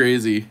 That's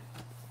crazy.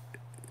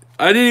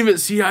 I didn't even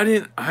see. I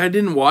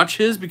didn't watch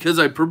his because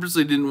I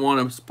purposely didn't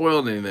want to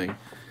spoil anything.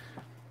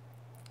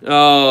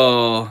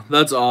 Oh,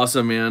 that's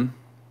awesome, man.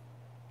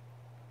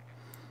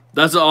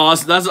 That's an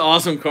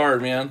awesome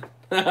card, man.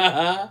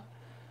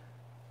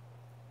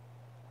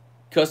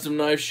 Custom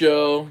knife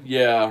show.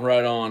 Yeah,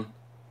 right on.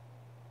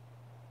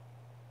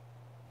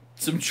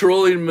 Some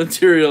trolling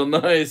material.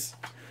 Nice.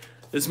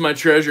 It's my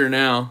treasure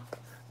now.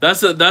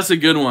 That's a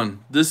good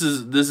one. This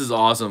is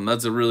awesome.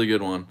 That's a really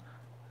good one.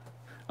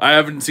 I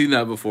haven't seen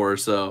that before,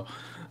 so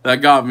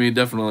that got me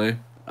definitely.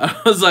 I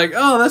was like,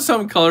 oh, that's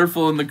something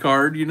colorful in the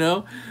card, you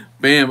know?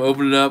 Bam,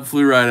 open it up,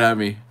 flew right at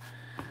me.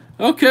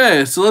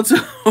 Okay, so let's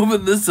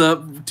open this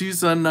up.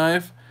 Tucson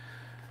knife.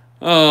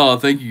 Oh,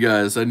 thank you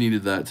guys. I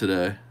needed that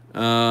today.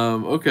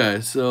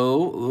 Okay,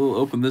 so we'll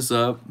open this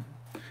up.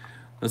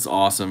 That's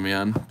awesome,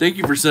 man. Thank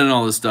you for sending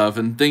all this stuff,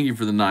 and thank you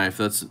for the knife.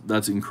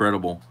 That's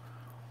incredible.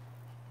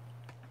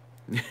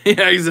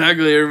 Yeah,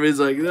 exactly. Everybody's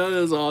like, that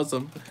is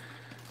awesome.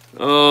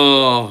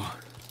 Oh.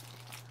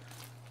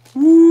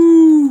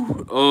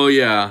 Woo. Oh,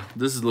 yeah.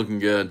 This is looking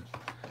good.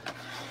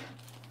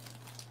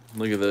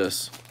 Look at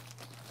this.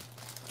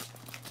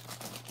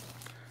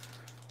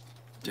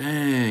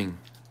 Dang.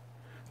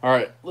 All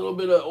right, a little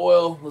bit of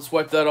oil. Let's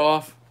wipe that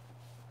off.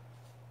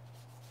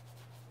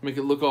 Make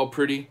it look all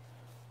pretty.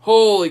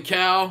 Holy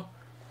cow.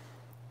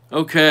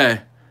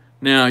 Okay.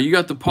 Now, you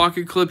got the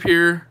pocket clip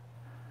here.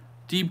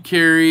 Deep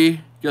carry.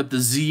 You got the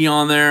Z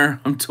on there.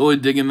 I'm totally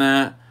digging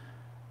that.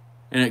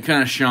 And it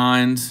kind of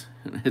shines.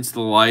 It hits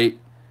the light.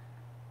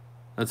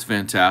 That's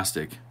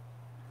fantastic.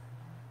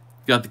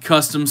 Got the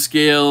custom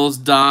scales,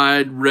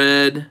 dyed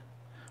red.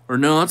 Or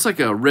no, it's like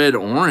a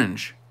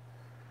red-orange.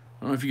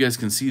 I don't know if you guys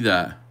can see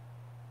that.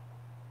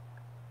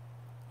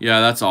 Yeah,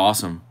 that's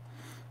awesome.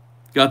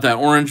 Got that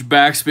orange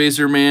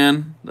backspacer,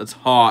 man. That's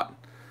hot.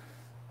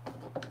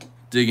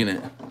 Digging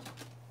it.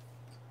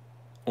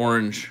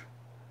 Orange.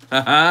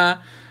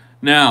 Haha.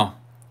 Now,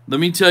 let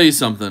me tell you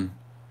something.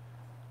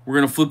 We're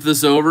going to flip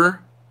this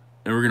over,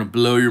 and we're going to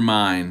blow your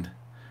mind.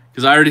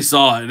 Because I already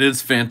saw it.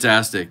 It's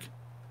fantastic.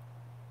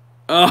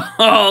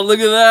 Oh, look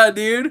at that,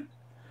 dude.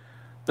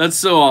 That's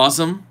so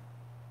awesome.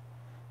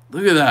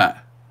 Look at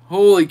that.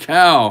 Holy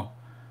cow.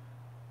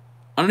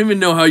 I don't even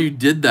know how you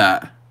did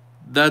that.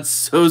 That's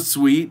so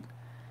sweet.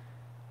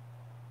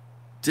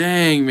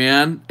 Dang,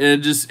 man.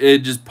 And it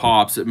just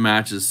pops. It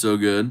matches so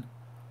good.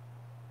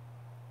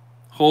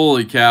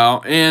 Holy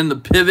cow. And the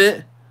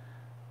pivot.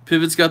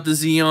 Pivot's got the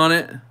Z on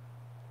it.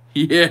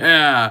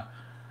 Yeah.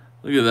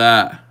 Look at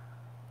that.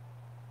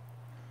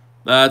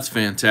 That's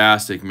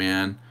fantastic,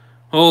 man.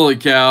 Holy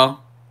cow.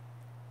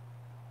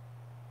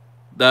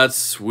 That's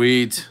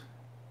sweet.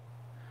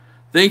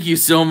 Thank you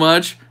so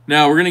much.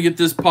 Now, we're going to get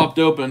this popped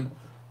open.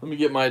 Let me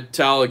get my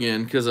towel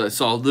again because I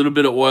saw a little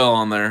bit of oil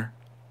on there.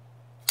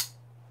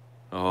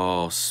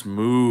 Oh,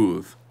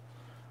 smooth.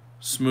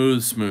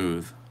 Smooth,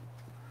 smooth.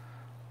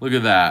 Look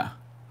at that.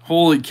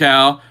 Holy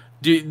cow.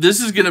 Dude, this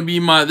is going to be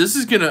my... This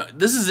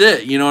is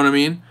it, you know what I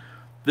mean?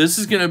 This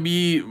is going to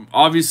be,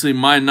 obviously,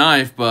 my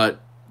knife,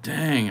 but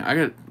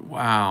dang,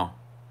 wow.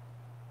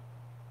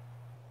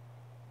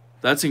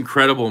 That's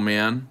incredible,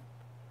 man.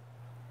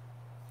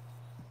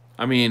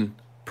 I mean,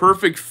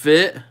 perfect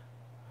fit.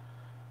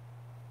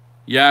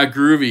 Yeah,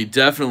 groovy.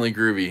 Definitely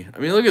groovy. I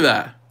mean, look at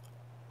that.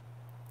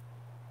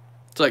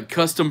 It's like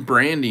custom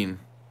branding.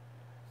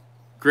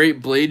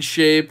 Great blade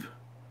shape.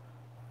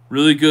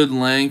 Really good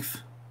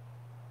length.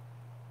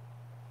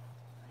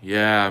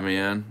 Yeah,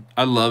 man.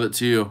 I love it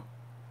too.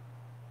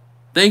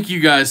 Thank you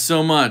guys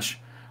so much.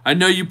 I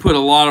know you put a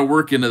lot of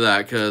work into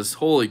that because,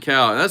 holy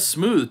cow, that's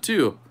smooth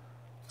too.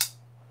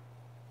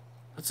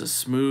 That's a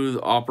smooth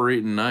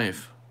operating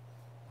knife.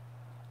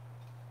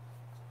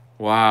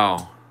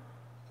 Wow.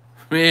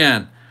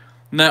 Man,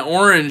 and that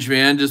orange,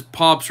 man, just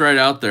pops right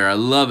out there. I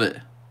love it.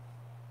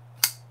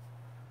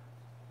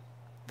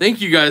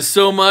 Thank you guys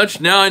so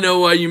much. Now I know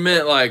why you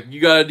meant, like, you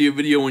gotta do a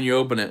video when you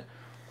open it.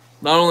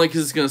 Not only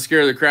because it's gonna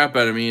scare the crap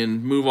out of me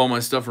and move all my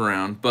stuff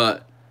around,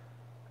 but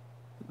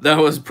that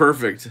was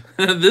perfect.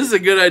 This is a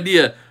good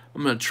idea.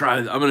 I'm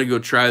gonna go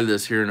try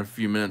this here in a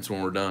few minutes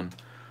when we're done.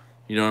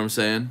 You know what I'm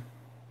saying?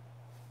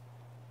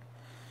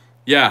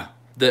 Yeah,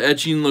 the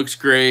etching looks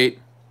great.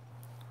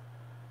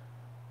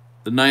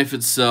 The knife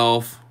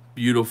itself,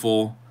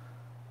 beautiful.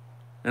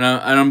 And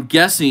I'm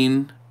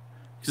guessing,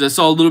 because I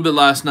saw a little bit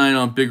last night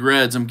on Big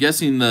Reds, I'm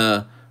guessing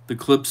the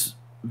clip's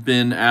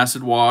been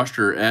acid washed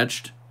or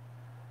etched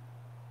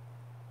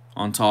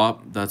on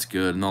top. That's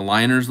good. And the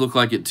liners look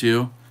like it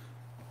too.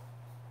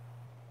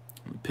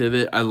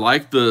 Pivot. I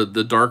like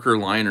the darker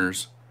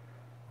liners.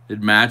 It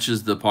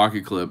matches the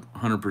pocket clip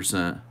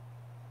 100%.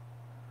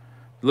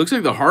 It looks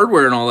like the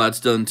hardware and all that's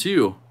done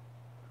too.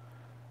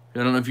 I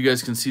don't know if you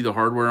guys can see the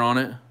hardware on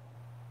it.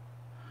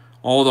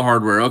 All the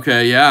hardware.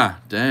 Okay, yeah.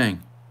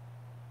 Dang.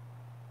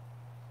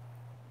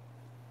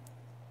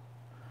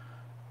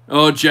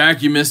 Oh,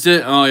 Jack, you missed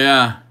it? Oh,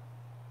 yeah.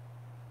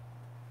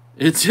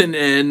 It's an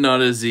N,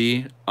 not a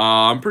Z.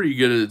 I'm pretty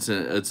good at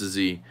it's a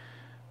Z.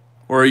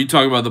 Or are you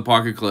talking about the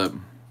pocket clip?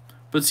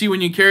 But see,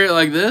 when you carry it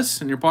like this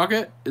in your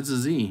pocket, it's a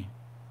Z.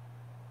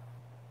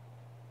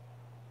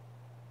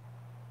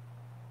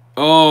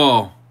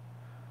 Oh,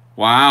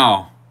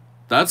 wow.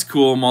 That's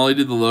cool. Molly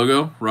did the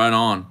logo. Right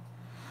on.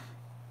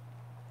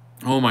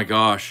 Oh my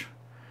gosh.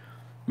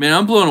 Man,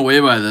 I'm blown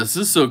away by this.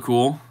 This is so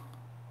cool.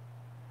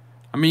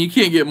 I mean, you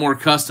can't get more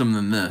custom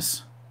than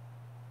this.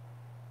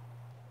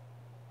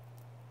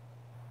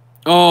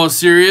 Oh,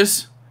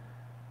 serious?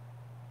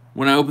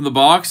 When I opened the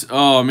box?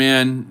 Oh,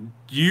 man.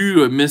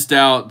 You missed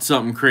out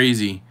something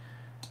crazy.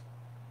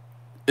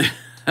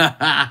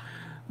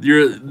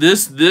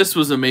 This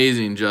was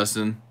amazing,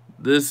 Justin.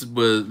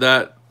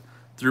 That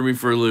threw me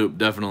for a loop,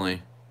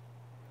 definitely.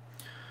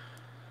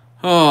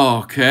 Oh,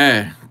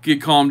 okay.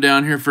 Get calmed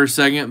down here for a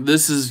second.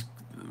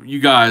 You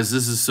guys,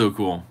 this is so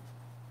cool.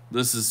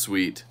 This is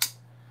sweet.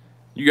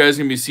 You guys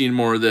can be seeing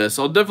more of this.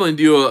 I'll definitely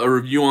do a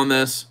review on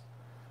this.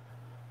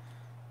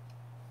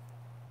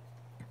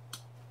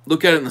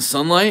 Look at it in the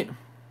sunlight.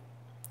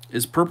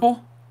 Is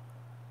purple?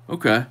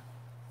 Okay.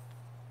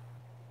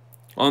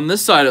 On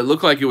this side, it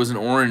looked like it was an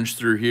orange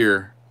through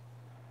here.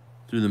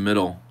 Through the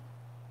middle.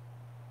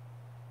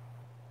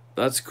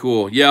 That's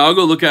cool. Yeah, I'll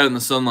go look at it in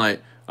the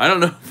sunlight. I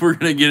don't know if we're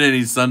going to get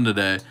any sun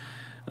today.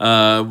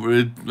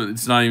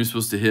 It's not even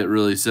supposed to hit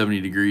really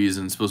 70 degrees,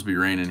 and it's supposed to be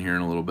raining here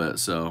in a little bit.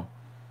 So,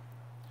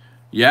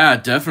 yeah,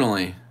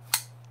 definitely.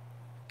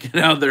 Get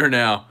out there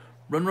now.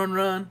 Run, run,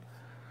 run.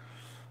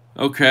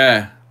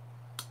 Okay.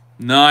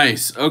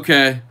 Nice.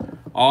 Okay.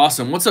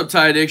 Awesome. What's up,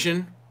 Tie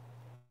Addiction?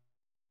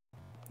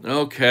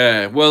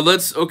 Okay. Well,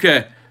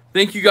 okay.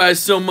 Thank you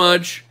guys so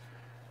much.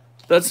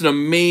 That's an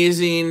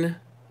amazing,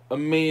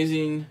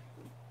 amazing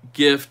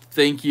gift.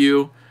 Thank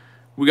you.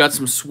 We got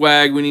some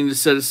swag we need to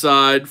set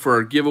aside for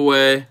our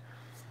giveaway.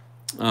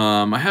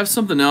 I have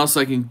something else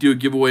I can do a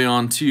giveaway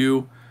on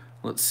too.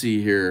 Let's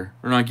see here.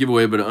 Or not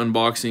giveaway, but an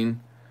unboxing.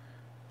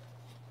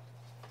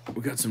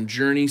 We got some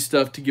Journey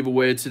stuff to give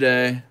away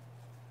today.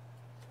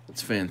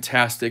 That's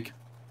fantastic.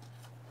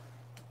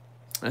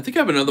 I think I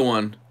have another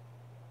one.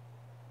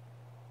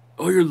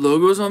 Oh, your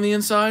logo's on the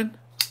inside?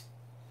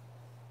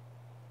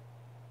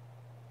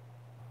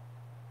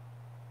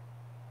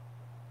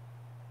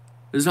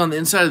 Is it on the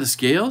inside of the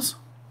scales?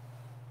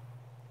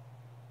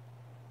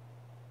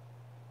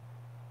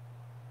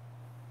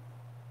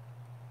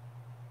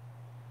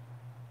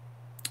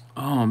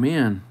 Oh,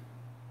 man.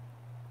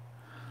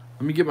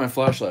 Let me get my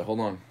flashlight. Hold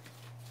on.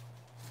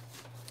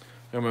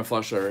 I got my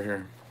flashlight right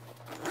here.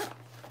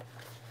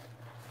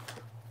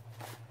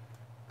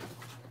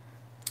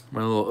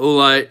 My little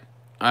Olight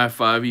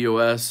i5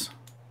 EOS.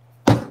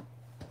 Am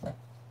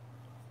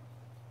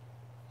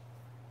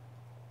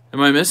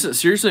I missing?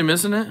 Seriously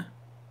missing it?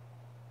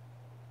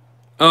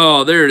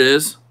 Oh, there it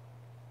is.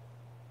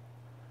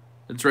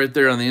 It's right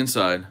there on the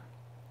inside.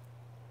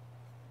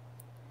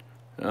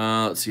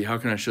 Let's see. How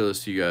can I show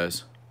this to you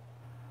guys?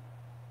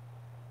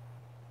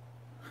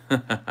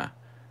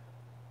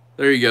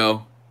 There you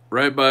go.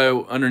 Right by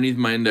underneath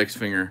my index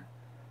finger.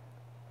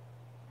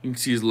 You can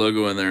see his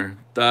logo in there.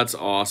 That's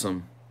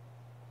awesome.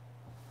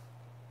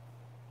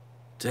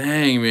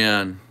 Dang,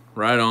 man.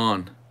 Right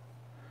on.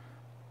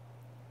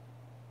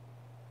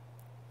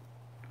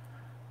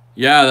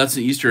 Yeah, that's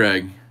an Easter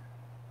egg.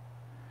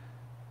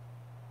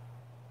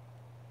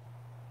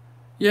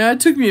 Yeah, it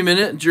took me a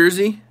minute,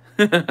 Jersey.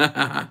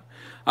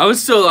 I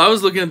was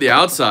looking at the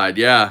outside,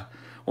 yeah.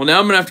 Well, now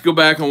I'm going to have to go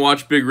back and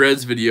watch Big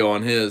Red's video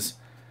on his.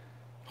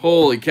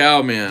 Holy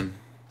cow, man.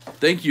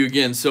 Thank you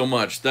again so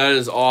much. That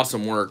is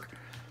awesome work.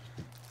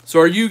 So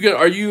are you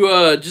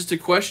just a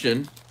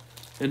question,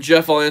 and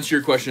Jeff, I'll answer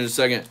your question in a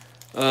second.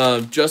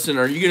 Justin,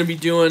 are you going to be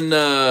doing,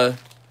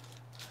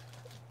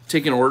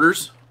 taking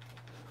orders?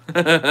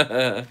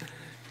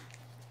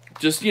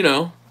 Just, you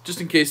know, just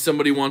in case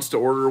somebody wants to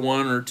order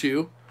one or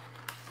two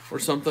or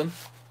something.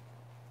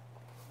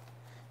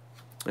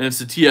 And it's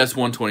the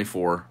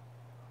TS-124,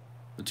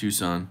 the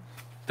Tucson.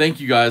 Thank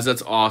you, guys.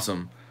 That's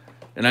awesome.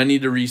 And I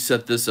need to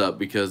reset this up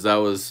because that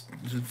was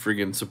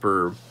friggin'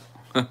 superb.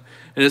 And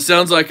it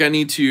sounds like I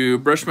need to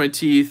brush my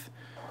teeth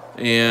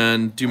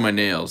and do my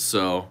nails.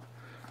 So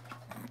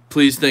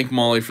please thank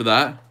Molly for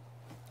that.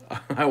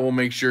 I will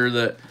make sure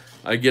that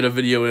I get a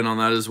video in on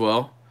that as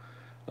well.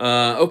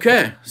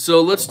 Okay,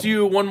 so let's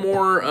do one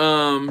more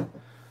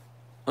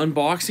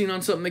unboxing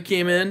on something that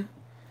came in.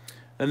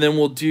 And then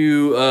we'll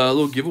do a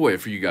little giveaway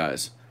for you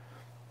guys.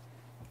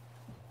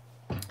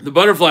 The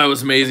butterfly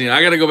was amazing.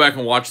 I got to go back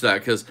and watch that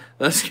because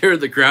that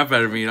scared the crap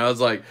out of me. And I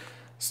was like,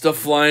 stuff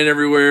flying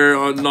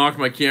everywhere. Knocked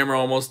my camera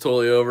almost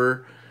totally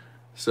over.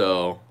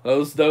 So that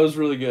was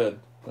really good.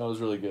 That was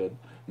really good.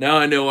 Now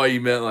I know why you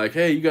meant like,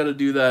 hey, you got to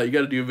do that. You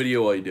got to do a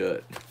video while you do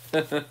it.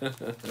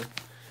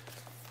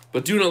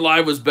 But doing it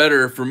live was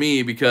better for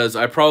me because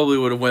I probably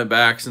would have went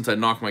back since I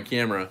knocked my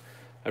camera.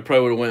 I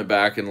probably would have went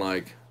back and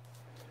like,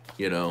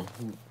 you know,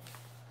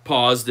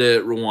 paused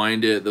it,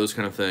 rewind it, those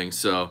kind of things.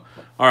 So,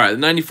 all right, the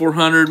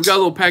 9400. We got a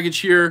little package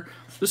here.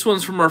 This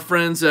one's from our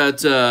friends at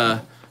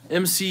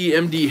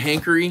MCMD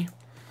Hankery.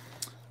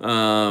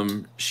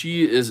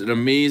 She is an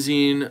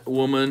amazing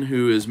woman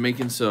who is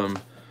making some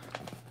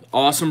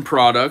awesome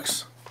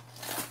products.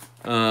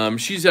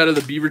 She's out of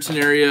the Beaverton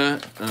area,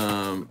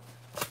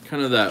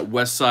 kind of that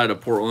west side of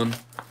Portland.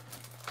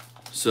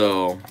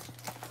 So,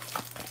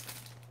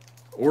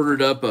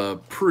 ordered up a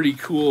pretty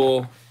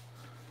cool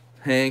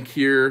hank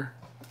here.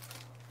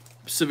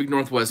 Pacific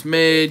Northwest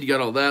made. You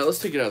got all that. Let's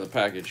take it out of the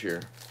package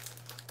here.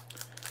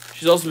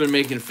 She's also been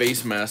making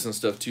face masks and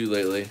stuff too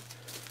lately.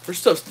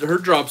 Her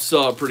drops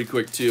sell out pretty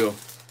quick too.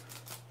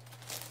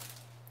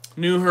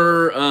 Knew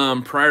her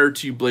prior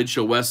to Blade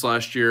Show West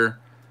last year.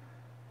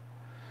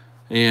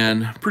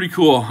 And pretty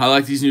cool. I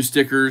like these new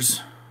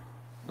stickers.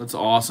 That's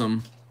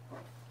awesome.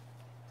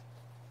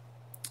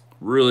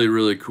 Really,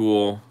 really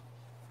cool.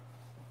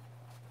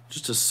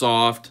 Just a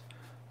soft.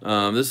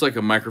 This is like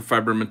a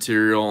microfiber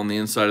material on the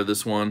inside of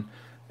this one.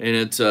 And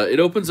it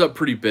opens up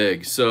pretty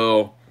big.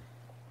 So,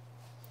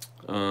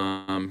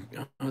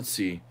 let's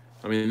see.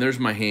 I mean, there's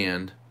my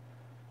hand.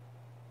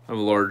 I have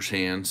a large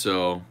hand,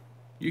 so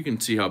you can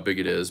see how big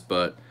it is.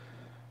 But,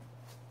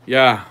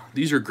 yeah,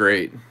 these are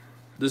great.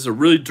 This is a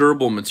really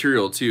durable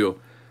material, too.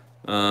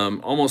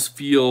 Almost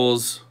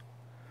feels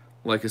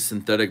like a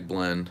synthetic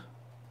blend.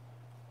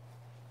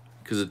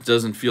 Because it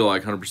doesn't feel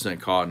like 100%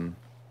 cotton.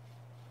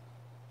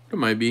 It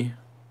might be.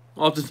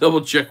 I'll have to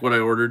double check what I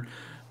ordered.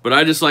 But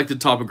I just like the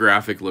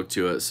topographic look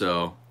to it,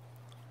 so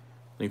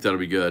I think that'll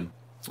be good.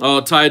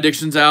 Oh, Tie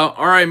Addiction's out.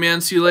 All right,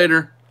 man. See you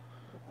later.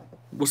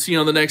 We'll see you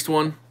on the next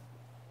one.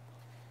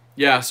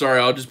 Yeah, sorry.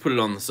 I'll just put it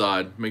on the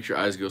side. Make sure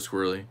your eyes go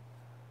squirrely.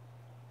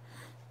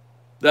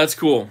 That's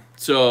cool.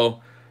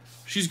 So,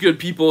 she's good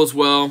people as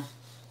well.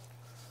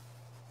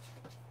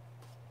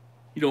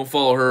 You don't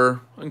follow her,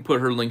 I can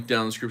put her link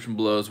down in the description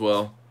below as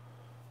well.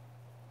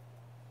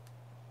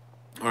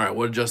 All right,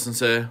 what did Justin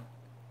say?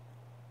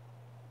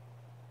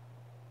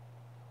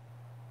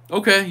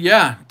 Okay,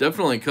 yeah,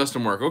 definitely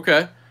custom work.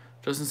 Okay.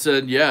 Justin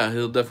said, yeah,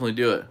 he'll definitely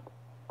do it.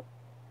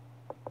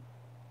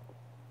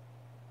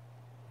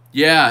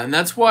 Yeah, and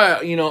that's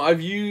why, you know,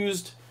 I've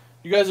used,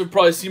 you guys have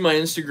probably seen my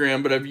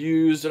Instagram, but I've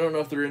used, I don't know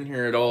if they're in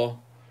here at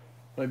all.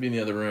 Might be in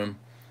the other room.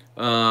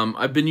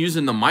 I've been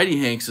using the Mighty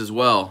Hanks as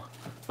well.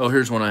 Oh,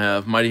 here's one I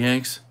have, Mighty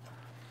Hanks.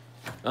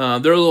 They're a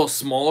little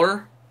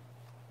smaller,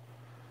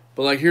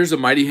 but like here's a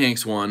Mighty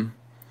Hanks one.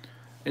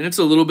 And it's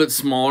a little bit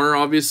smaller,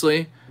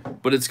 obviously,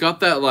 but it's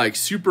got that like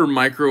super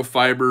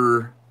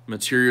microfiber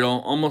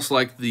material, almost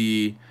like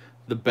the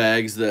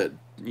bags that,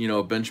 you know,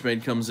 a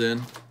Benchmade comes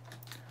in.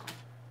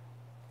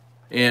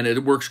 And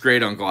it works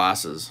great on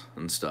glasses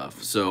and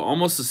stuff. So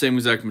almost the same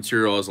exact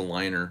material as a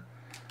liner.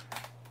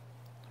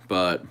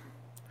 But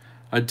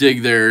I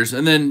dig theirs.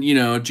 And then, you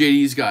know,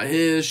 JD's got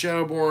his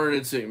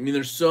Shadowborn. I mean,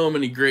 there's so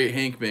many great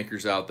hank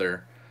makers out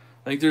there.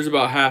 I think there's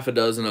about half a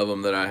dozen of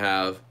them that I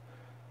have.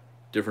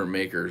 Different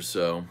makers,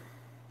 so.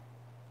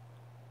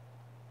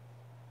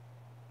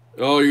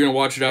 Oh, you're going to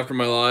watch it after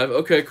my live?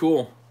 Okay,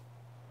 cool.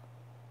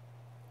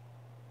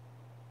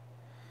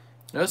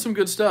 That's some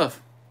good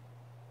stuff.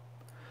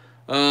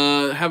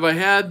 Have I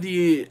had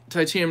the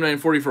Titanium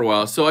 940 for a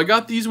while? So I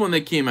got these when they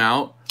came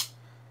out.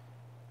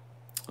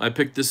 I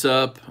picked this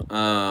up.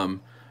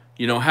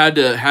 You know, had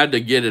to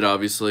get it,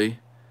 obviously.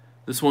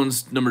 This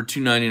one's number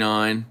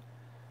 299.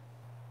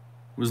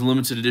 It was a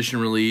limited edition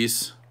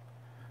release.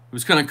 It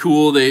was kind of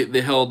cool.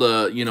 They held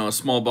a, you know, a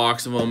small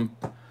box of them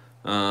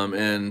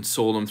and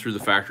sold them through the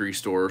factory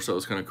store, so it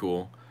was kind of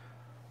cool.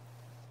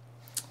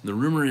 The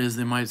rumor is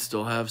they might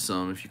still have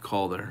some if you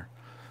call there.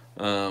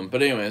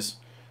 But anyways,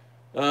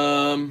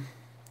 who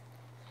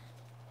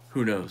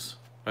knows?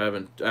 I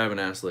haven't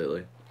asked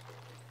lately.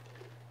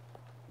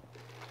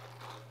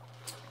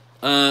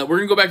 We're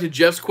gonna go back to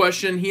Jeff's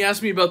question. He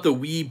asked me about the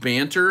Wii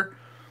Banter.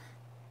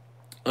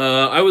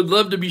 I would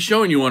love to be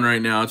showing you one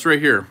right now. It's right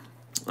here.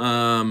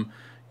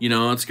 You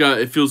know,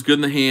 it feels good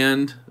in the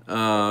hand.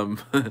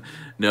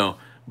 No,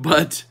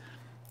 but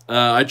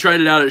I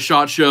tried it out at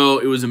SHOT Show.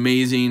 It was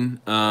amazing.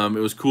 It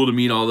was cool to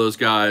meet all those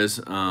guys.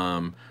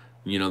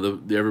 You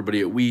know,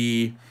 everybody at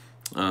Wii.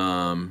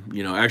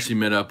 You know, I actually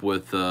met up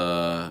with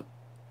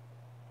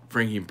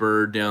Frankie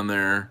Bird down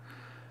there,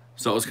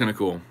 so it was kind of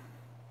cool.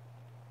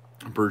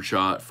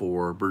 Birdshot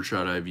for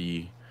Birdshot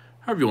IV,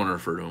 however you want to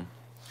refer to them.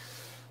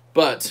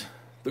 But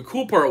the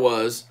cool part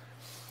was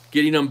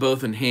getting them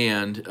both in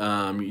hand.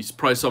 You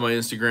probably saw my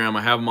Instagram.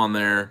 I have them on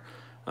there.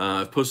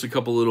 I've posted a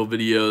couple little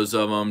videos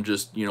of them,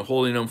 just, you know,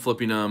 holding them,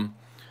 flipping them.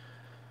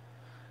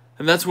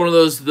 And that's one of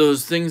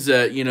those things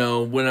that, you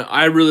know, when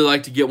I really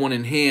like to get one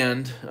in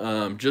hand,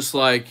 just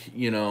like,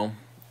 you know,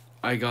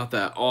 I got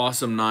that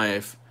awesome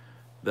knife,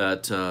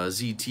 that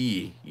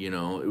ZT, you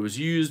know, it was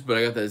used, but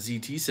I got that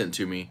ZT sent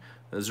to me,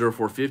 the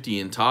 0450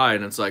 in Thai,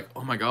 and it's like,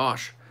 oh my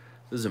gosh,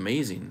 this is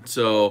amazing.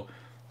 So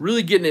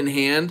really getting in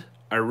hand,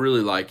 I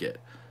really like it.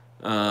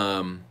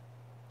 But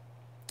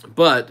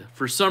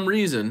for some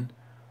reason,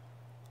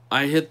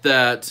 I hit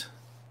that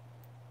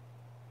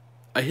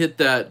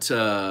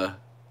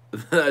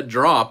that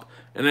drop,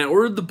 and I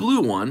ordered the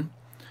blue one,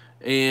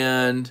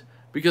 and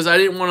because I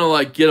didn't want to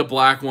like get a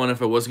black one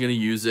if I wasn't going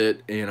to use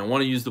it, and I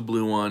want to use the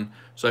blue one,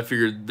 So I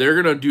figured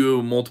they're going to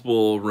do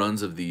multiple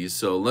runs of these.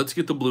 So let's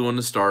get the blue one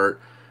to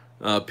start.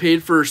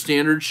 Paid for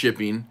standard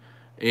shipping,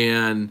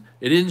 and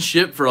it didn't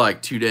ship for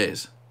like 2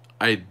 days.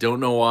 I don't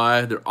know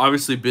why. They're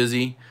obviously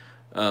busy.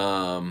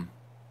 That's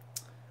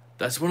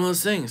one of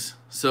those things.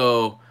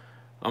 So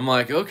I'm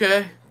like,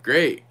 okay,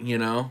 great, you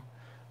know.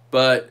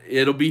 But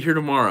it'll be here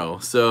tomorrow.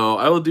 So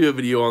I will do a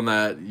video on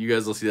that. You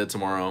guys will see that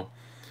tomorrow.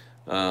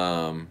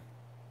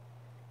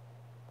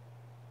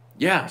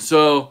 Yeah,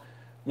 so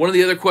one of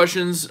the other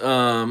questions,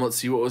 let's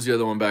see, what was the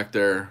other one back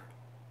there?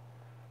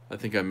 I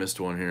think I missed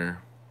one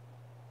here.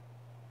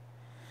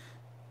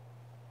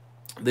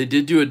 They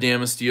did do a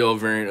Damasteel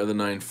variant of the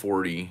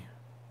 940.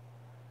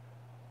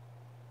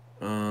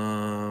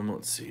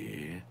 Let's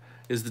see.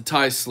 Is the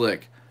tie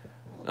slick?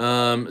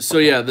 So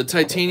yeah, the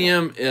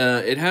titanium,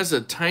 it has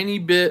a tiny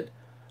bit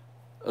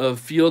of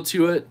feel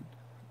to it,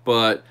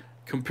 but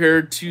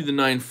compared to the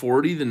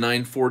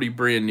 940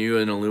 brand new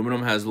in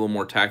aluminum has a little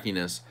more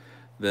tackiness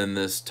than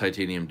this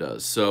titanium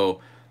does. So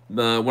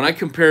when I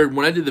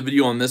did the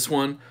video on this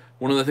one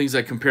of the things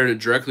I compared it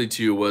directly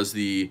to was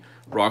the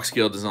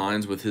Rockscale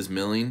Designs with his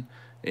milling,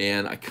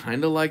 and I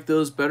kind of like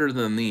those better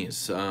than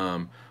these.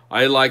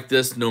 I like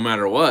this no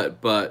matter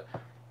what, but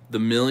the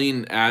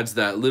milling adds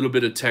that little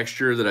bit of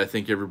texture that I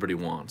think everybody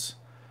wants.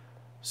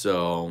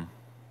 So,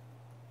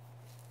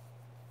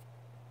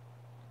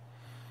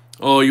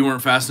 oh, you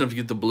weren't fast enough to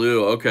get the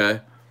blue.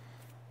 Okay.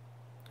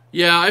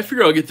 Yeah, I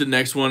figure I'll get the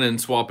next one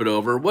and swap it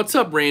over. What's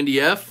up, Randy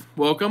F?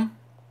 Welcome.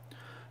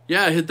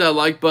 Yeah, hit that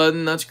like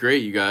button. That's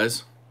great, you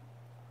guys.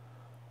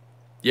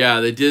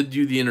 Yeah, they did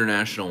do the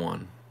international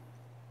one.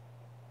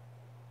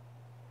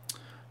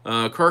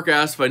 Kark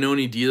asked if I know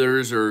any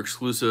dealers or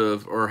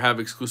exclusive or have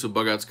exclusive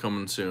bug outs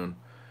coming soon,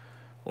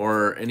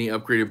 or any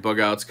upgraded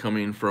bug outs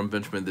coming from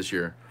Benchmade this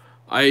year.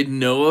 I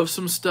know of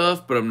some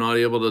stuff, but I'm not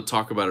able to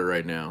talk about it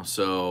right now.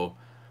 So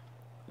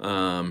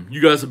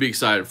you guys will be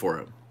excited for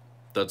it.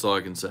 That's all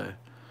I can say.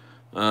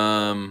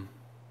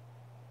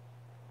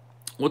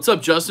 What's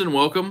up, Justin?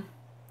 Welcome.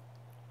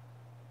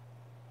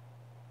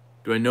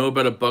 Do I know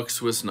about a buck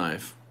Swiss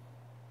knife?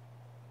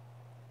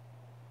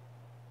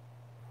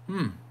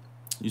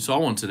 You saw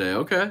one today.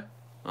 Okay.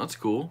 That's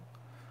cool.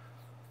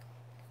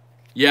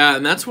 Yeah,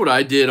 and that's what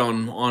I did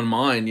on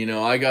mine. You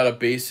know, I got a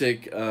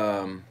basic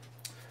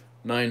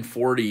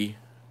 940-2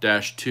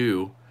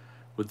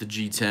 with the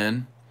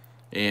G10,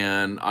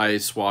 and I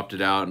swapped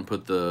it out and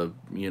put the,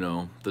 you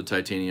know, the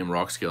titanium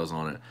rock scales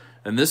on it.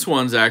 And this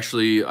one's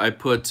actually, I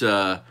put, you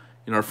know,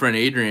 our friend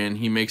Adrian,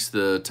 he makes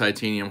the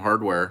titanium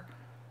hardware.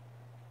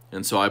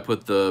 And so I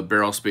put the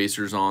barrel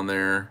spacers on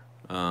there,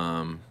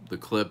 the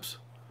clip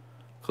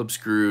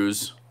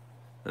screws,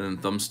 and then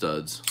thumb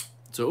studs.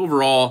 So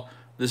overall,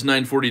 this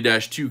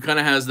 940-2 kind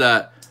of has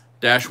that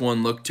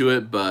 -1 look to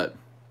it, but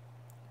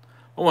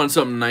I wanted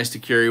something nice to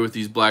carry with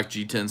these black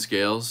G10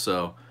 scales,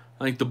 so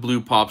I think the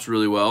blue pops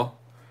really well.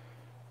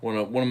 One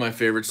of my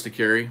favorites to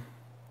carry.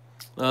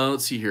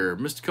 Let's see here.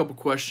 Missed a couple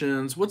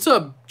questions. What's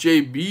up,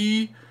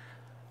 JB?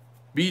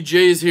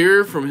 BJ's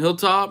here from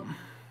Hilltop.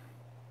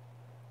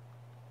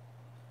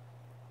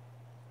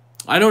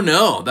 I don't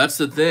know. That's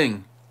the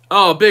thing.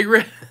 Oh, Big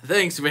Red.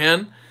 Thanks,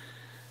 man.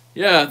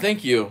 Yeah,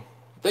 thank you.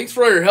 Thanks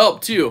for all your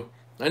help, too.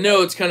 I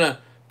know it's kind of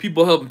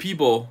people helping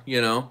people,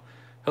 you know,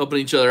 helping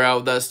each other out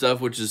with that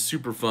stuff, which is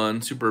super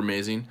fun, super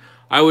amazing.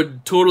 I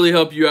would totally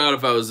help you out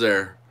if I was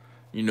there.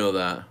 You know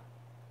that.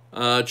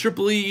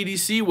 Triple E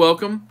EDC,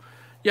 welcome.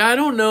 Yeah, I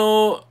don't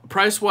know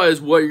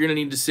price-wise what you're going to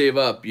need to save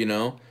up, you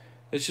know.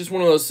 It's just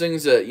one of those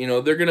things that, you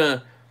know, they're going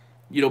to,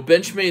 you know,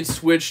 Benchmade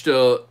switched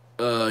about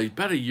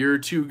a year or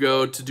two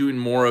ago to doing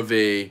more of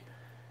a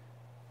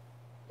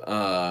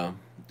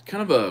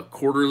kind of a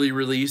quarterly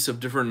release of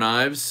different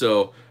knives.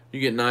 So you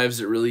get knives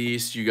that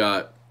release, you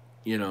got,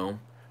 you know,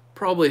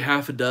 probably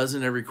half a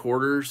dozen every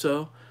quarter or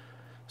so.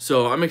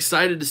 So I'm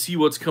excited to see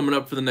what's coming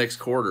up for the next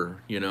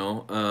quarter, you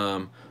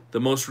know. The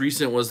most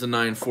recent was the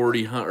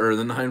 940 or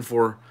the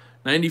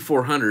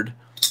 9400,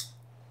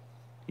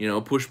 you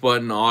know, push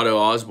button Otto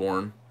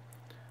Osborne,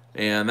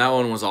 and that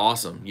one was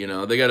awesome. You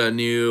know, they got a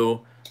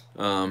new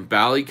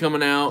Bally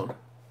coming out,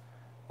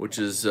 which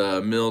is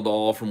milled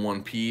all from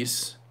one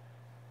piece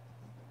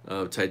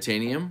of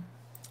titanium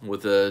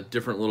with a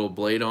different little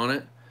blade on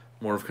it,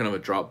 more of kind of a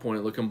drop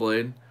point looking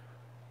blade.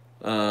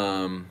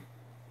 Oh,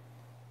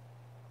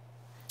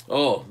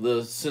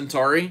 the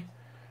Centauri.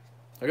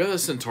 I got the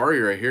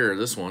Centauri right here,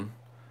 this one,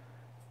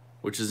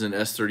 which is an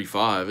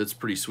S35. It's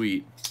pretty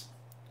sweet.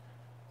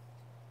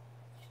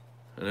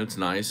 And it's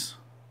nice.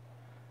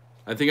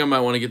 I think I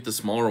might want to get the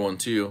smaller one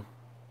too.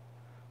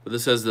 But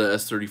this has the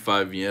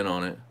S35 VN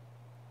on it.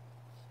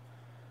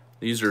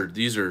 These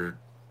are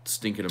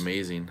stinking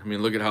amazing. I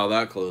mean, look at how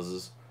that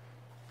closes.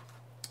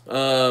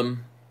 So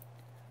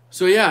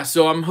yeah,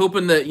 so I'm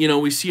hoping that, you know,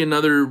 we see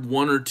another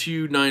 1 or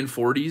 2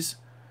 940s.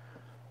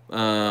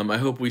 I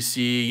hope we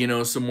see, you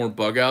know, some more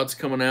bug outs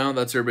coming out.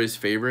 That's everybody's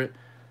favorite.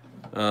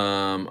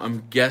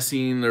 I'm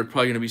guessing there's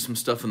probably going to be some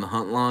stuff in the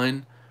hunt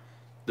line.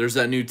 There's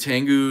that new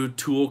Tengu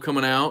tool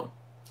coming out.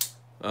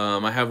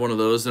 I have one of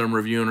those that I'm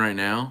reviewing right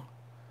now.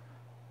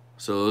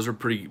 So those are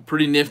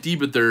pretty nifty,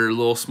 but they're a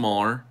little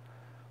smaller.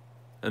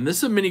 And this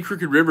is a mini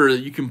Crooked River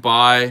that you can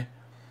buy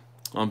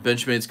on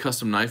Benchmade's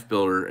Custom Knife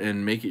Builder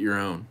and make it your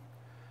own.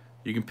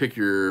 You can pick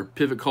your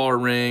pivot collar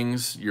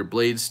rings, your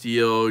blade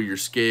steel, your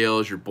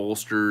scales, your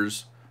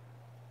bolsters.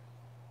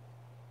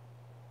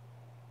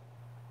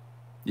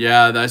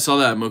 Yeah, I saw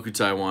that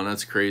Mokutai one.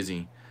 That's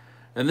crazy.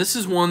 And this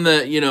is one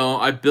that, you know,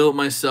 I built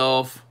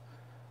myself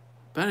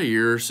about a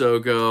year or so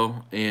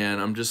ago, and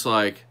I'm just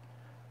like,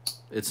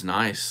 it's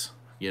nice,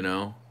 you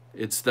know.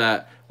 It's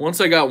that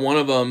once I got one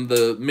of them,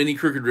 the mini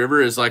Crooked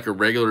River is like a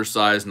regular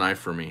size knife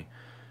for me.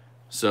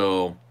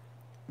 So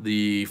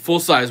the full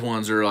size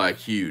ones are like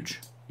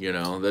huge, you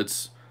know.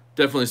 That's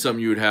definitely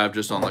something you would have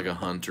just on like a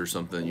hunt or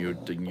something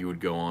you would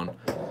go on.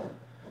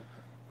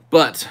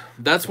 But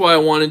that's why I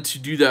wanted to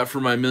do that for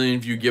my 1,000,000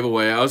 view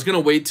giveaway. I was gonna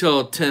wait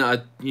till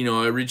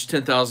I reached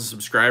 10,000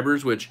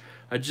 subscribers, which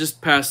I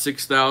just passed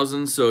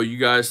 6,000. So you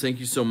guys, thank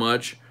you so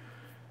much.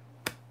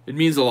 It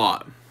means a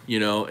lot, you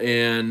know.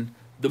 And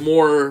the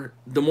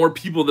more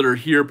people that are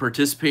here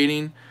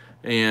participating,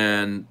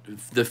 and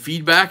the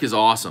feedback is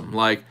awesome.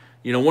 Like,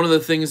 you know, one of the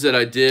things that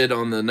I did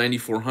on the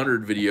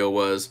 9400 video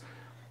was,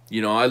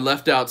 you know, I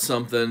left out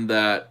something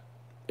that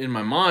in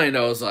my mind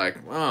I was like,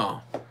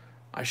 oh,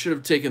 I should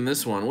have taken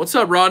this one. What's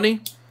up,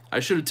 Rodney? I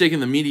should have taken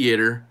the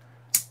Mediator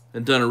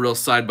and done a real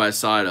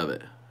side-by-side of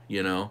it,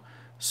 you know?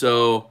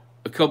 So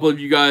a couple of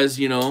you guys,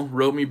 you know,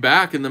 wrote me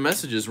back in the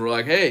messages. Were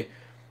like, hey,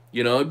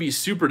 you know, it'd be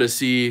super to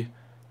see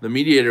the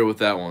Mediator with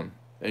that one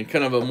and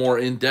kind of a more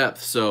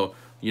in-depth. So,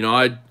 you know,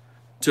 I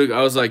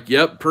was like,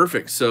 yep,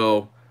 perfect.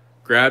 So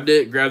grabbed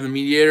the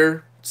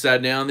Mediator,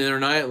 sat down the other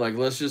night, like,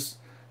 let's just,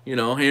 you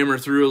know, hammer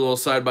through a little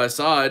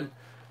side-by-side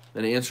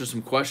and answer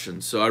some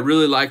questions. So I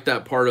really like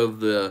that part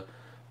of the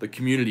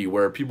community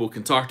where people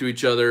can talk to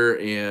each other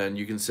and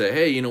you can say,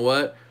 hey, you know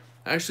what?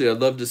 Actually, I'd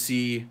love to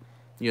see,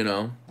 you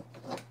know,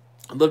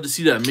 I'd love to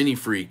see that Mini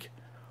Freak,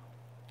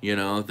 you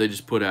know, they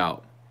just put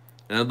out.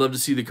 And I'd love to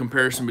see the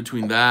comparison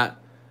between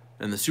that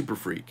and the Super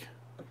Freak,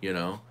 you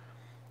know.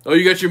 Oh,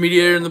 you got your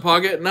Mediator in the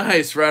pocket?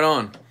 Nice, right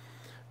on.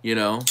 You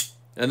know,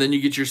 and then you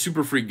get your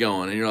Super Freak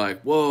going and you're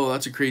like, whoa,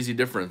 that's a crazy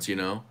difference, you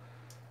know.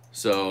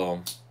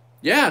 So,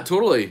 yeah,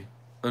 totally,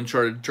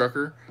 Uncharted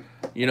Trucker.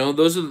 You know,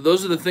 those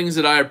are the things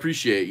that I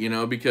appreciate, you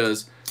know,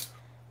 because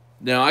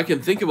now I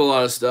can think of a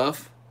lot of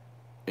stuff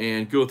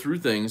and go through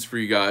things for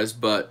you guys,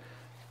 but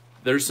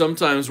there's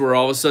sometimes where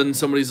all of a sudden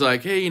somebody's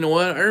like, hey, you know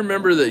what? I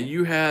remember that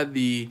you had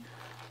the,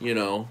 you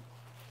know,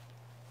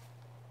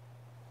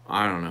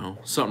 I don't know,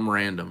 something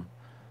random,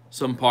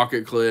 some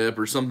pocket clip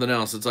or something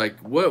else. It's like,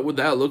 what would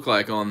that look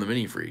like on the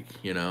Mini Freak,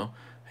 you know?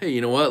 Hey,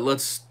 you know what?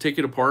 Let's take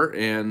it apart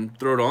and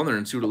throw it on there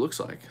and see what it looks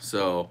like.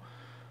 So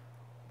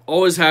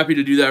always happy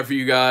to do that for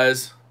you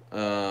guys.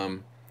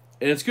 And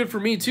it's good for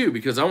me too,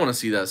 because I want to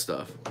see that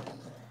stuff.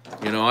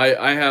 You know,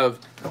 I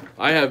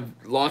have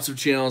lots of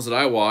channels that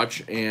I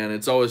watch, and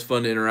it's always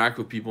fun to interact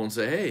with people and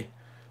say, hey,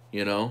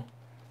 you know,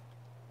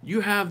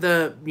 you have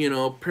that, you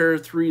know, Para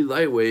 3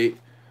 lightweight.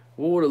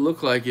 What would it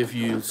look like if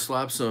you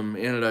slap some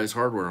anodized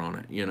hardware on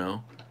it, you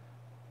know?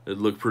 It'd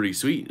look pretty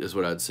sweet, is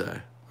what I'd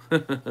say.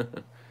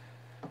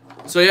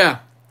 So, yeah.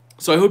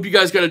 So, I hope you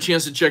guys got a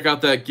chance to check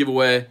out that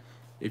giveaway.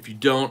 If you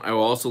don't, I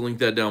will also link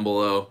that down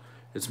below.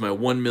 It's my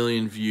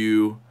 1,000,000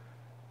 view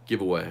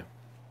giveaway.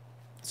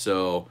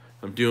 So,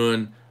 I'm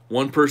doing,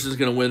 one person's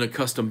going to win a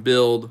custom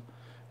build.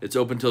 It's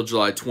open till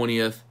July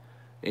 20th.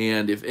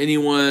 And if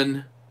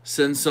anyone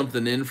sends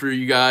something in for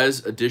you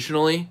guys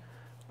additionally,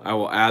 I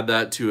will add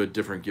that to a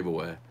different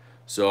giveaway.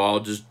 So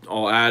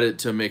I'll add it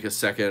to make a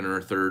second or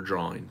a third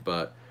drawing.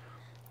 But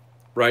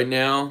right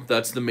now,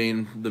 that's the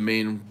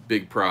main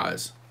big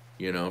prize,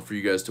 you know, for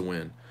you guys to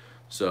win.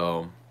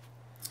 So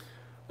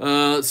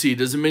let's see.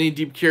 Does a mini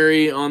deep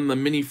carry on the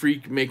Mini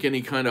Freak make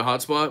any kind of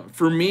hotspot?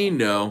 For me,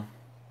 no.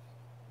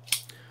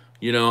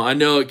 You know, I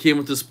know it came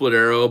with the split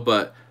arrow,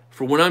 but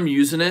for when I'm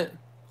using it,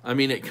 I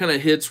mean, it kind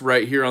of hits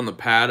right here on the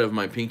pad of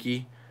my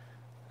pinky.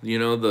 You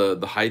know,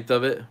 the height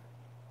of it.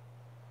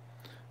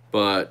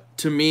 But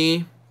to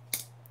me,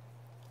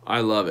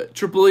 I love it.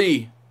 Triple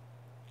E.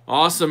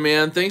 Awesome,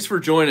 man. Thanks for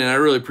joining. I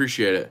really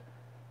appreciate it.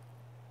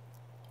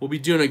 We'll be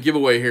doing a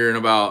giveaway here in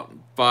about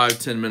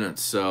 5-10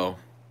 minutes, so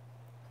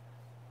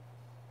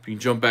if you can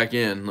jump back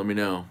in, let me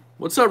know.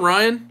 What's up,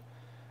 Ryan?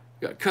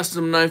 Got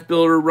custom knife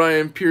builder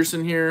Ryan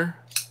Pearson here.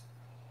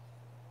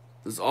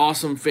 This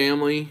awesome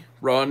family.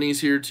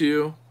 Rodney's here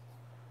too.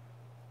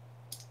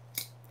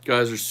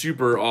 Guys are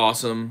super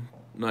awesome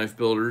knife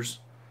builders.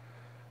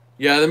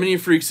 Yeah, the Mini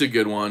Freak's a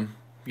good one.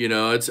 You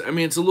know, it's a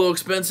little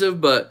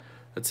expensive, but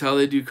that's how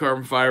they do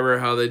carbon fiber,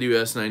 how they do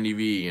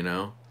S90V, you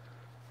know.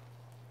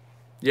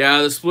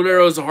 Yeah, the split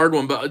arrow is a hard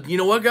one, but you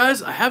know what,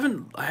 guys? I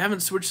haven't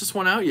switched this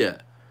one out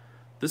yet.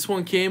 This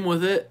one came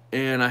with it,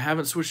 and I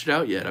haven't switched it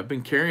out yet. I've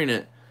been carrying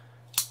it,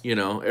 you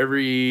know,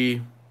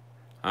 every,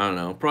 I don't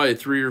know, probably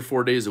 3 or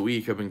 4 days a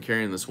week. I've been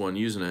carrying this one,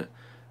 using it,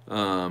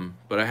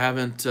 but I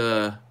haven't.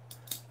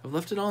 I've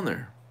left it on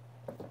there.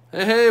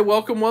 Hey,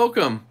 welcome,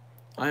 welcome.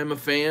 I am a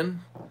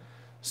fan.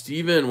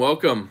 Steven,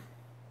 welcome.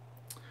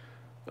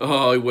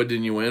 Oh, what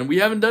didn't you win? We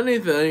haven't done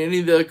anything,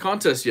 any of the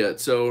contests yet,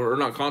 so, or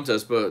not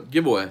contest, but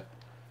giveaway.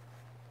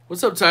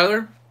 What's up,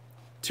 Tyler?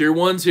 Tier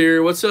 1's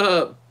here. What's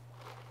up?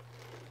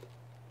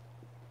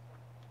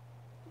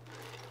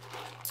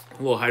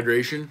 A little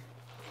hydration,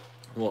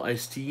 a little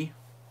iced tea.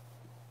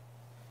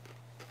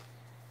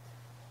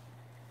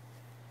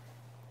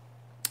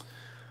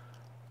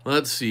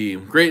 Let's see.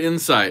 Great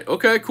insight.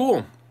 Okay,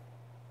 cool.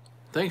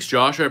 Thanks,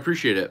 Josh. I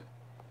appreciate it.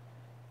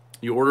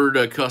 You ordered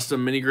a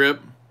custom mini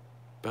grip.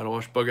 Battle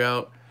Wash Bug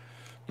Out.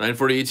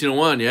 940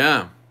 1801,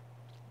 yeah.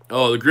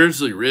 Oh, the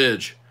Grizzly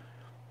Ridge.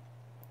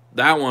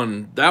 That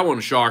one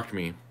shocked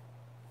me.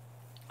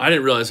 I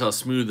didn't realize how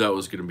smooth that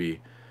was going to be.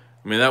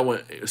 I mean, that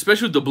one,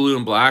 especially with the blue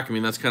and black, I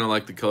mean, that's kind of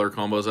like the color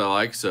combos I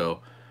like, so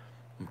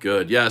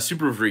good. Yeah,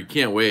 Super Freak,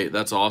 can't wait.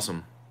 That's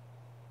awesome.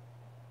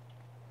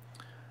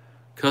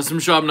 Custom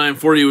Shop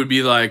 940 would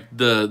be like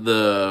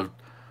the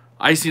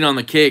icing on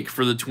the cake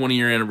for the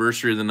 20-year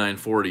anniversary of the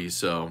 940,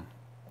 so.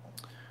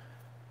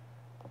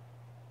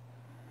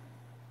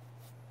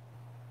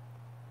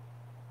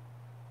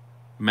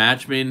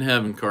 Match made in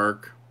heaven,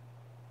 Kark.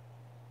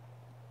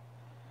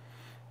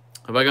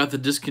 Have I got the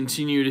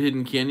discontinued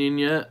Hidden Canyon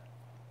yet?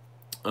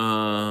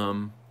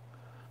 The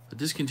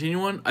discontinued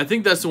one? I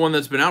think that's the one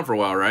that's been out for a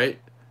while, right?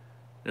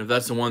 And if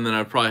that's the one, then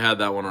I've probably had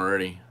that one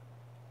already.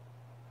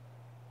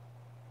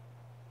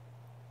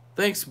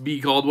 Thanks,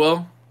 B.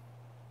 Caldwell.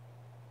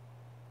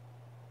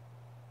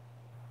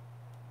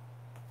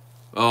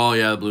 Oh,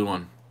 yeah, the blue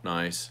one.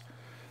 Nice.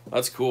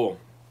 That's cool.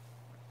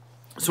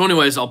 So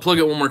anyways, I'll plug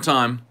it one more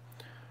time.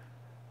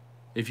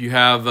 If you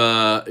have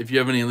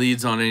any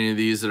leads on any of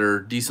these that are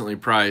decently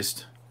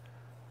priced,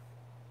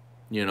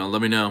 you know,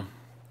 let me know.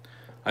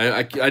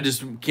 I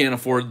just can't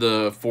afford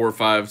the $400,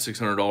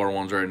 $500, $600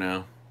 ones right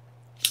now.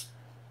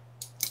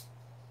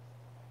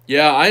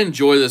 Yeah, I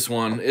enjoy this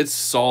one. It's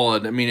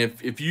solid. I mean,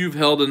 if you've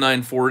held a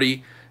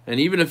 940, and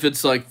even if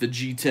it's like the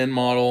G10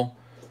 model,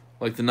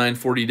 like the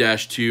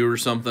 940-2 or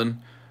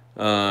something,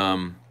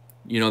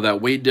 you know,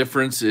 that weight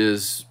difference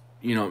is,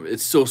 you know,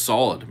 it's so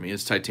solid. I mean,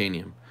 it's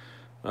titanium.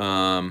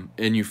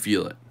 And you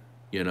feel it,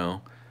 you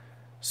know.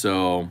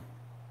 So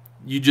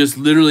you just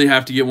literally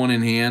have to get one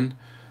in hand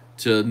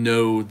to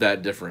know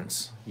that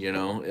difference, you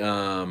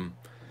know.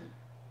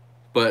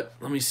 But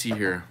let me see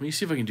here. Let me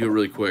see if I can do it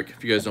really quick,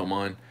 if you guys don't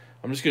mind.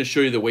 I'm just going to show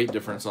you the weight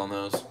difference on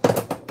those.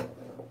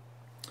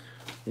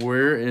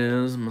 Where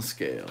is my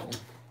scale?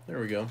 There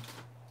we go.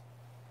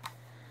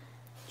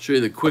 Show you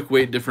the quick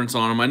weight difference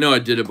on them. I know I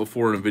did it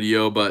before in a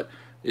video, but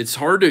it's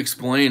hard to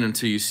explain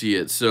until you see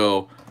it.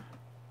 So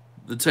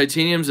the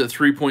titanium's at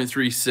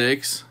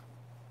 3.36.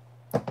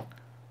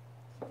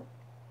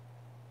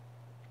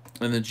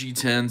 And the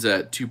G10's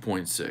at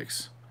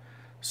 2.6.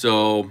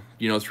 So,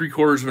 you know,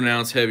 3/4 of an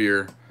ounce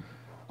heavier.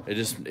 It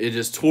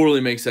just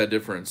totally makes that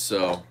difference.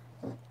 So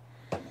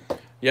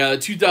yeah, the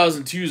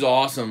 2002 is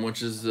awesome,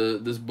 which is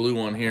this blue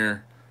one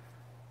here.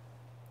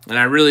 And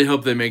I really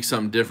hope they make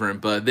something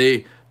different. But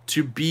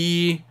to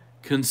be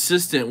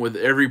consistent with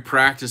every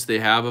practice they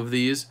have of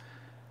these,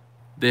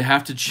 they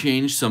have to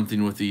change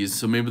something with these.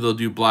 So maybe they'll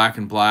do black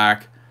and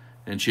black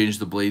and change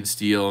the blade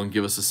steel and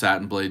give us a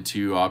satin blade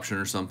 2 option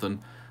or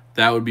something.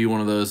 That would be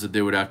one of those that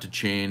they would have to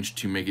change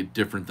to make it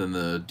different than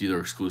the dealer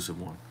exclusive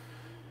one,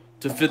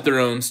 to fit their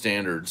own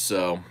standards.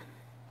 So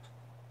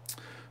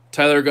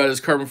Tyler got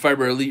his Carbon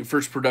Fiber Elite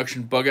first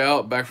production bug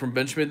out back from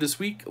Benchmade this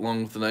week,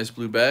 along with a nice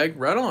blue bag.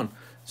 Right on.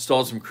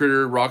 Installed some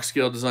Critter rock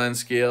scale design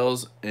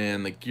scales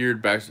and the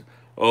geared back.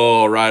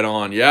 Oh, right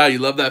on. Yeah, you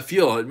love that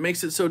feel. It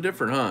makes it so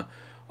different, huh?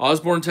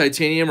 Osborne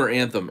Titanium or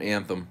Anthem?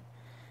 Anthem.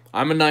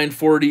 I'm a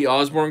 940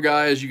 Osborne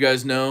guy, as you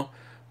guys know,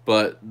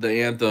 but the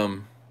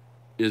Anthem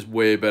is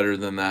way better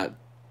than that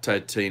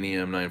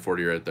Titanium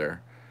 940 right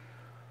there.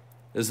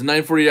 Is the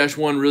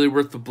 940-1 really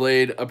worth the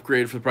blade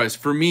upgrade for the price?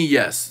 For me,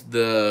 yes.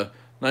 The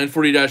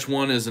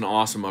 940-1 is an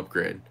awesome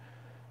upgrade.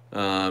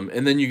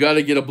 And then you got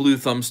to get a blue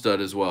thumb stud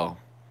as well.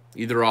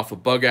 Either off a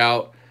bug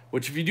out,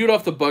 which if you do it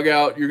off the bug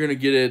out, you're going to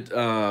get it, it's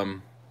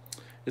going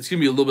to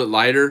be a little bit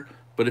lighter.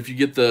 But if you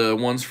get the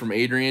ones from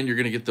Adrian, you're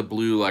going to get the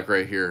blue like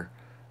right here.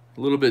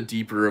 A little bit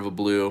deeper of a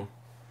blue.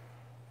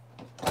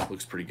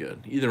 Looks pretty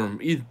good.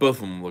 Both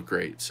of them look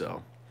great.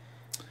 So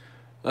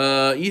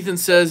Ethan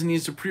says he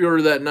needs to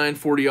pre-order that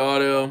 940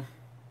 auto.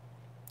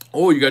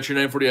 Oh, you got your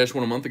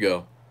 940-1 a month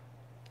ago.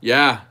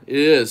 Yeah, it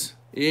is.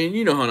 And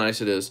you know how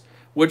nice it is.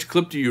 Which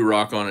clip do you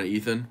rock on it,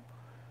 Ethan?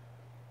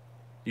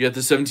 You got the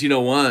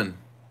 1701.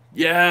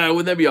 Yeah,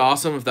 wouldn't that be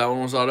awesome if that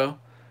one was auto?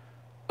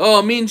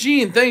 Oh, Mean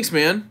Gene, thanks,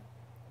 man.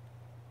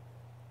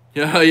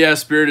 Yeah,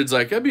 Spirited's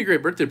like, that'd be a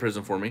great birthday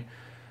present for me.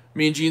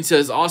 Mean Gene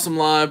says, awesome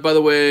live. By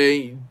the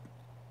way,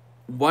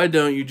 why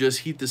don't you just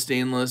heat the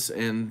stainless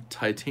and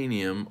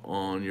titanium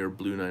on your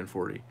blue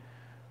 940?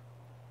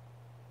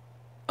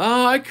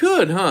 Oh, I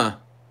could, huh?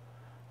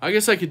 I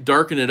guess I could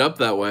darken it up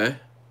that way.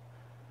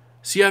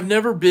 See, I've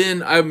never been...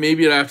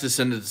 maybe I'd have to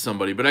send it to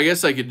somebody, but I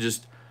guess I could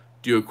just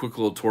do a quick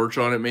little torch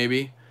on it,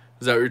 maybe.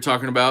 Is that what you're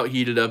talking about?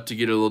 Heat it up to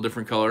get it a little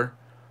different color?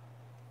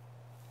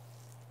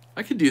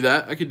 I could do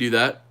that. I could do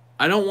that.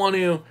 I don't want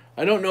to...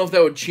 I don't know if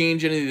that would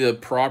change any of the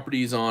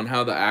properties on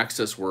how the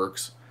access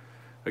works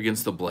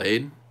against the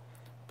blade,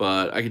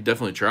 but I could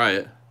definitely try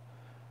it.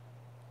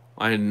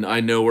 I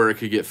know where it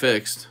could get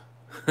fixed.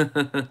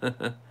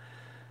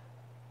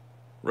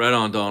 Right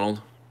on,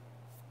 Donald.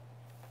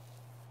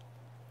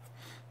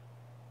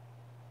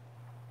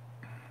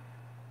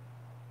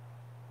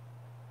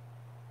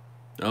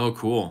 Oh,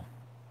 cool.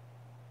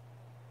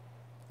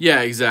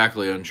 Yeah,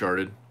 exactly,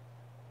 Uncharted.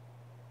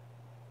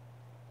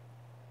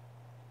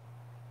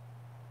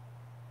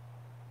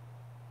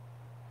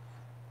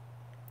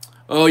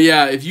 Oh,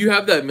 yeah, if you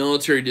have that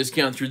military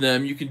discount through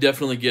them, you can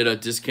definitely get a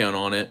discount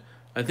on it.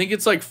 I think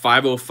it's like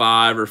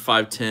 505 or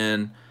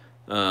 510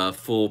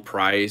 full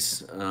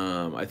price.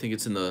 I think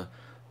it's in the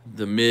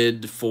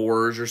mid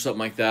fours or something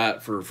like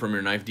that from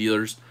your knife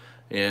dealers.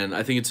 And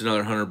I think it's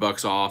another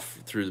 $100 off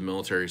through the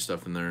military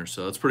stuff in there.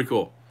 So that's pretty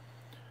cool.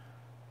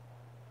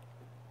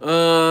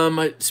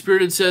 My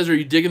Spirited says, are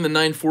you digging the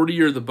 940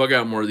 or the bug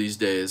out more these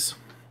days?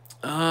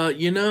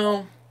 You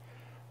know,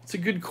 it's a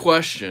good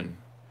question.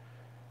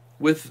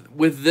 With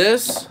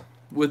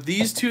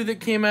these two that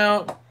came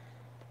out,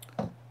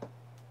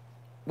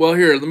 well,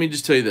 here, let me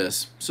just tell you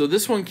this. So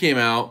this one came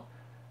out,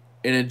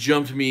 and it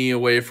jumped me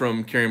away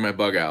from carrying my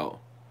bug out.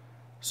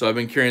 So I've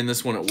been carrying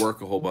this one at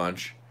work a whole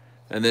bunch.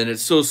 And then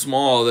it's so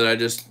small that I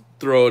just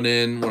throw it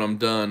in when I'm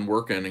done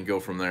working and go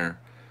from there.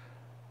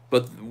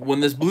 But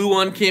when this blue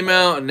one came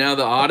out, and now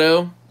the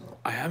auto,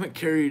 I haven't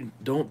carried,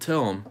 don't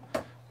tell them,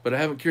 but I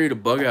haven't carried a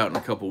bug out in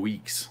a couple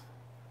weeks.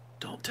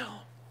 Don't tell them.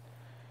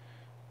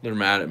 They're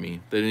mad at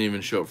me. They didn't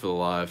even show up for the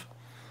live.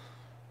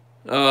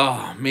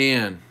 Oh,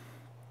 man.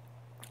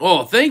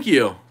 Oh, thank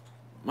you.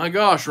 My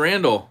gosh,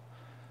 Randall.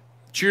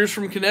 Cheers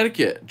from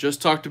Connecticut. Just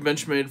talked to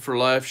Benchmade for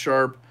Live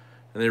Sharp,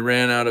 and they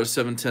ran out of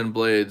 710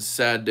 blades.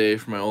 Sad day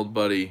for my old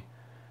buddy.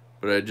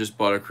 But I just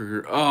bought a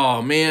Kruger.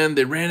 Oh, man,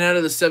 they ran out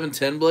of the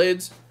 710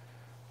 blades?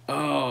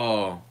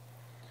 Oh.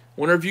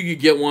 Wonder if you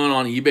could get one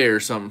on eBay or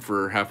something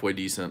for halfway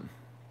decent.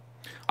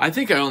 I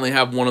think I only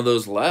have one of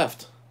those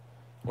left.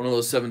 One of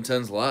those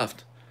 710s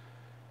left.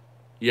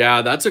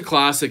 Yeah, that's a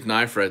classic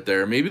knife right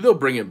there. Maybe they'll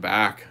bring it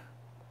back.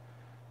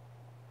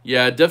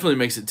 Yeah, it definitely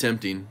makes it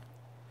tempting.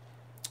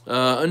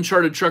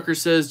 Uncharted Trucker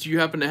says, do you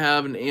happen to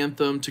have an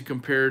Anthem to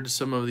compare to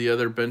some of the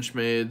other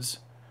Benchmades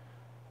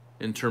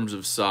in terms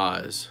of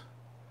size?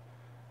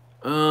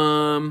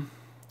 I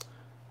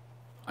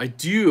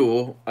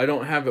do. I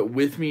don't have it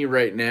with me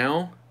right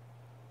now.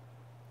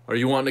 Are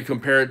you wanting to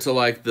compare it to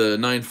like the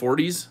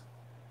 940s?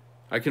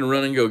 I can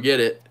run and go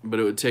get it, but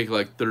it would take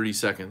like 30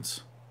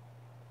 seconds.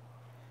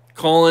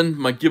 Colin,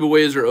 my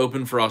giveaways are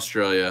open for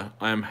Australia.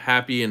 I am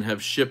happy and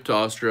have shipped to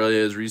Australia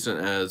as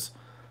recent as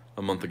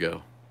a month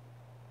ago.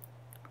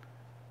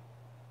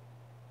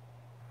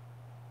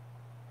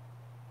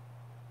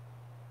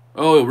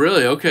 Oh,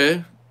 really?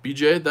 Okay.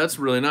 BJ, that's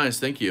really nice.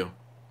 Thank you.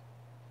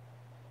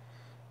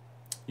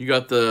 You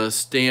got the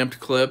stamped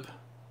clip.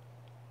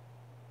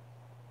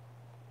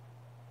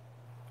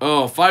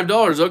 Oh,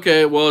 $5.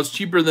 Okay. Well, it's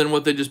cheaper than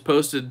what they just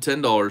posted,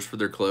 $10 for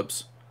their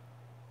clips.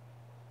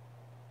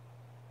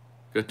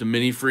 Got the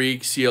Mini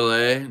Freak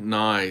CLA.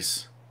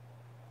 Nice.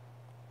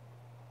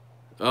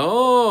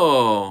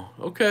 Oh,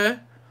 okay.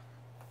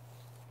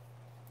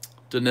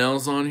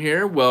 Danelle's on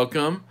here.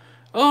 Welcome.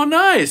 Oh,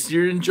 nice.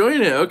 You're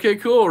enjoying it. Okay,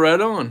 cool. Right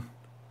on.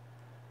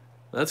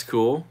 That's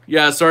cool.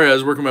 Yeah, sorry. I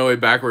was working my way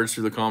backwards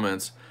through the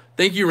comments.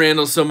 Thank you,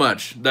 Randall, so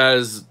much. That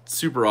is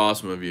super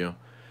awesome of you.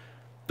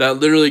 That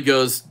literally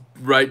goes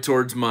right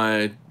towards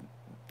my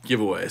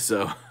giveaway,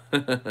 so...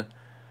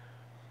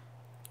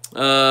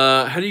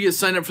 how do you get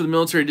signed up for the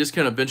military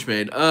discount at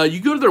Benchmade?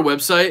 You go to their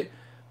website,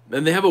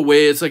 and they have a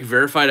way, it's like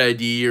verified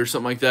ID or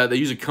something like that. They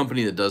use a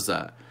company that does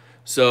that.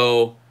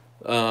 So,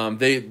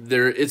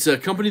 it's a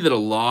company that a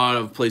lot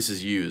of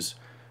places use.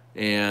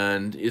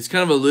 And it's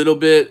kind of a little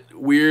bit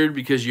weird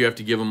because you have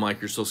to give them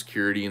like your social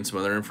security and some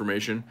other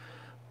information.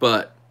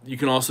 But you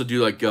can also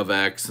do like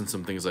GovX and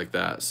some things like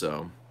that.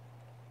 So,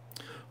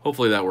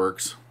 hopefully that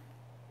works.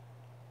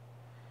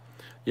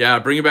 Yeah,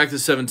 bringing back the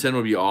 710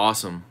 would be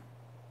awesome.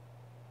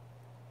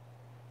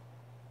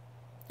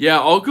 Yeah,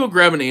 I'll go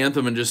grab an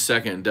Anthem in just a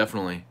second,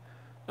 definitely.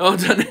 Oh,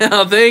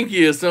 Donnell, thank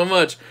you so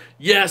much.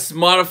 Yes,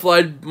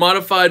 modified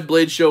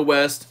Blade Show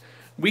West.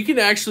 We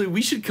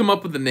should come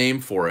up with a name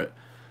for it.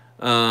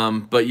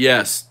 But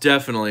yes,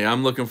 definitely.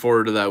 I'm looking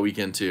forward to that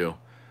weekend too.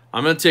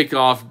 I'm going to take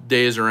off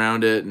days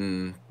around it,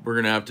 and we're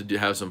going to have to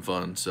have some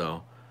fun.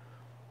 So,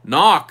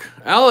 Knock,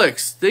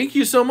 Alex, thank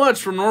you so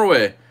much from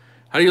Norway.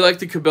 How do you like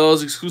the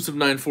Cabela's exclusive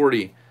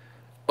 940?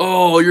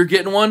 Oh, you're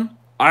getting one?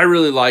 I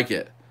really like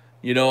it.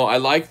 You know, I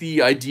like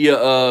the idea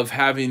of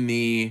having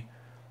the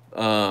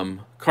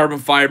carbon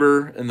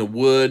fiber and the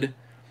wood.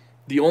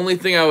 The only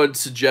thing I would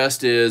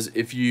suggest is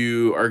if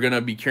you are going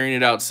to be carrying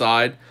it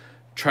outside,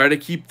 try to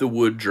keep the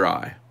wood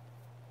dry.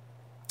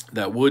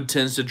 That wood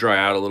tends to dry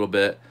out a little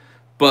bit,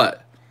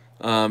 but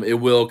it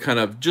will kind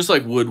of, just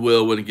like wood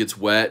will when it gets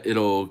wet,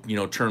 it'll, you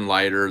know, turn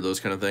lighter, those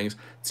kind of things.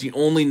 It's the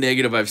only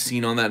negative I've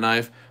seen on that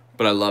knife,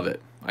 but I love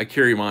it. I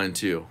carry mine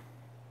too.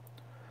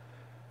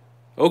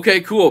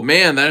 Okay, cool.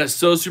 Man, that is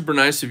so super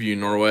nice of you,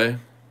 Norway.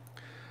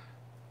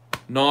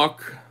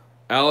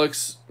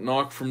 Alex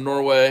Knock from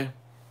Norway.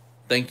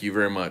 Thank you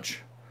very much.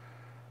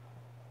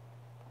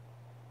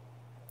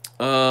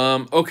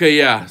 Okay,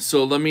 yeah.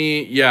 So let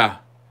me, yeah.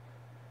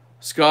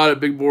 Scott at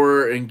Big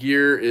Boar and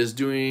Gear is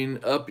doing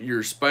up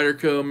your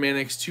Spyderco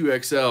Manix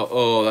 2XL.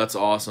 Oh, that's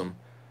awesome.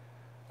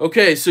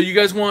 Okay, so you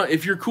guys want,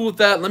 if you're cool with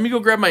that, let me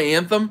go grab my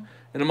Anthem.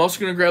 And I'm also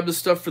going to grab the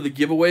stuff for the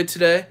giveaway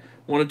today.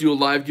 I want to do a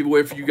live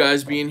giveaway for you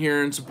guys being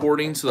here and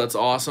supporting, so that's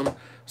awesome.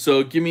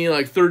 So give me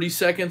like 30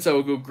 seconds. I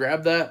will go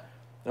grab that.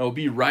 I will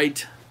be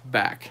right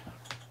back.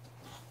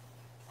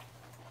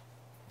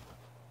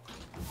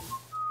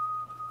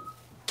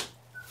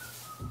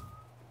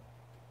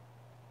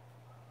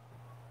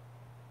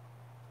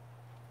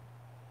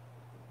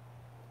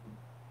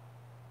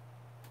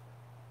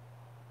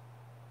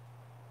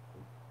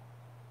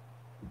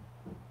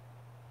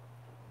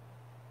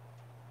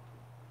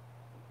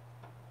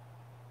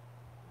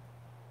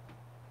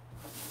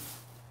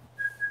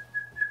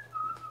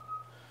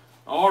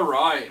 All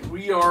right,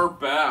 we are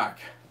back.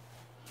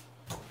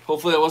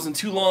 Hopefully that wasn't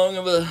too long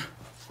of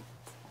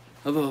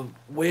a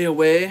way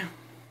away.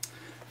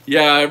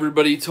 Yeah,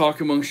 everybody talk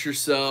amongst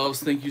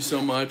yourselves. Thank you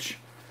so much.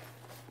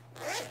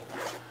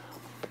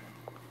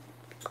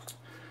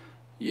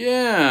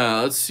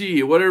 Yeah, let's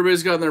see what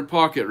everybody's got in their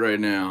pocket right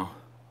now.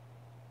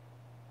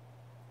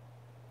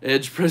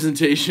 Edge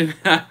presentation.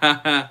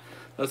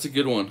 That's a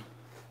good one.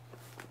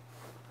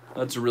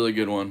 That's a really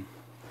good one.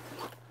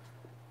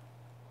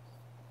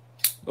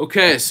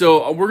 Okay,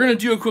 so we're going to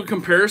do a quick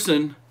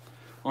comparison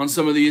on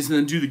some of these and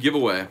then do the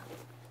giveaway.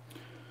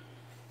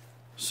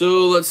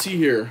 So let's see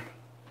here.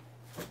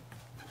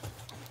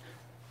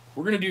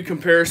 We're going to do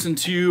comparison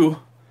to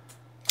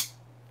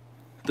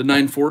the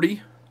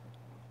 940,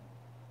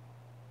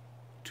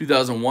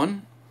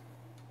 2001.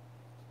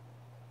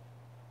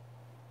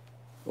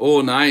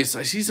 Oh, nice.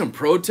 I see some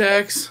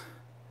Protex,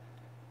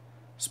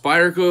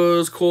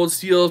 Spydercos, Cold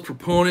Steels,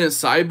 Proponent,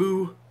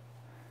 Saibu,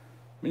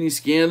 Mini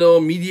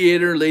Scandal,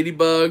 Mediator,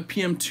 Ladybug,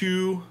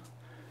 PM2,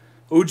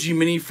 OG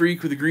Mini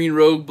Freak with the Green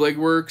Rogue,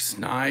 Blegworks,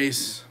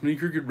 nice. Mini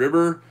Crooked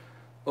River,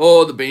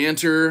 oh, the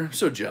Banter, I'm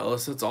so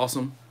jealous, that's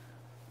awesome.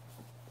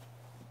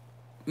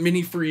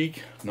 Mini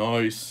Freak,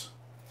 nice.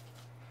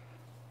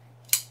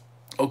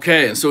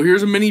 Okay, so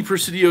here's a Mini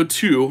Presidio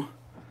 2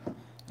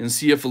 and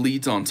CF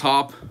Elite on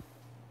top.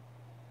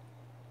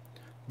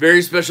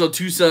 Very special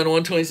Tucson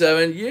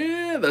 127,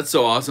 yeah, that's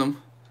so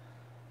awesome.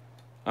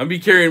 I'll be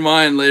carrying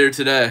mine later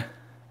today.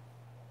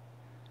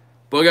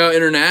 Bug Out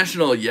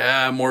International,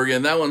 yeah,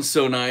 Morgan, that one's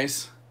so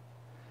nice.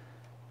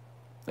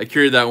 I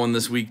carried that one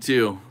this week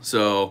too.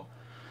 So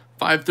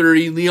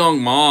 530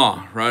 Liang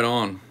Ma, right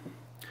on.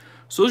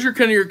 So those are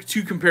kind of your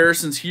two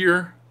comparisons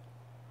here.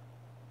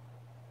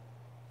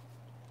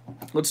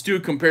 Let's do a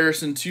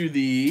comparison to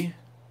the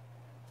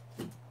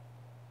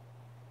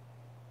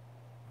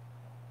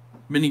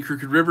Mini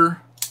Crooked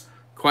River,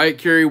 Quiet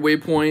Carry,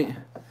 Waypoint.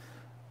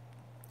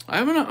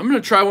 I'm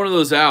gonna try one of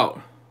those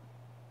out.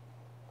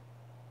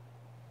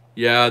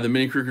 Yeah, the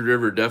Mini Crooked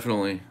River,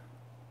 definitely.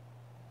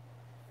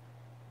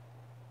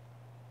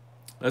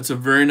 That's a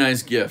very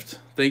nice gift.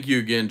 Thank you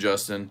again,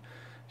 Justin.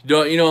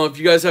 You know, if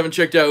you guys haven't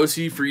checked out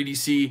OC for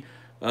EDC,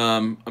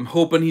 I'm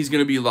hoping he's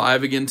going to be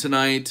live again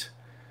tonight,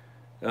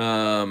 so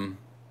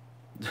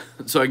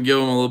I can give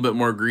him a little bit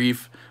more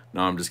grief.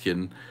 No, I'm just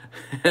kidding.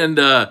 And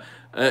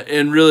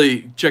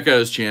really check out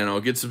his channel.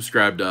 Get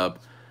subscribed up.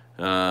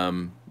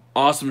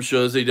 Awesome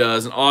shows he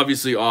does, and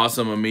obviously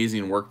awesome,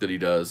 amazing work that he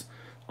does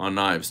on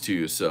knives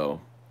too.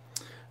 So,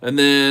 and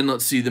then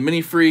let's see the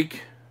Mini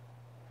Freak.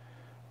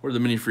 Where'd the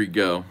Mini Freak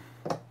go?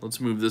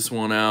 Let's move this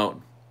one out.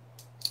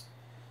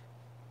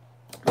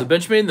 The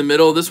Benchmade in the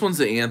middle. This one's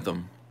the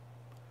Anthem.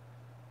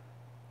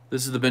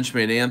 This is the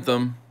Benchmade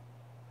Anthem.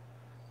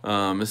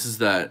 This is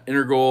that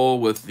Integral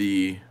with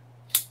the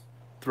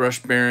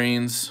thrush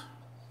bearings,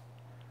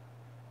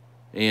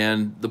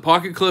 and the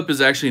pocket clip is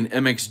actually an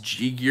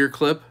MXG gear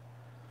clip.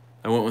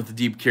 I went with the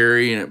deep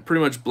carry, and it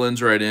pretty much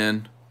blends right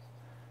in.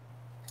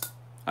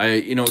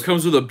 It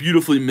comes with a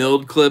beautifully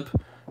milled clip.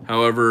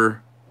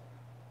 However,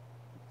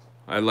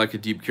 I like a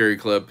deep carry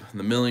clip. And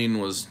the milling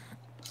was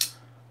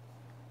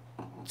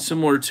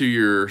similar to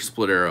your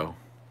split arrow.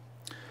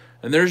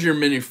 And there's your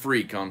Mini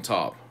Freak on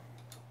top.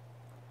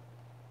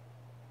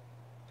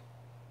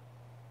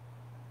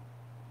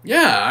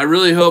 Yeah, I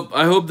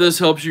hope this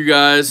helps you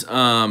guys.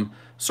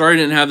 Sorry I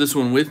didn't have this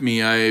one with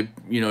me. I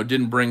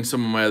didn't bring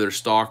some of my other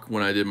stock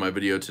when I did my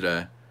video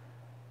today.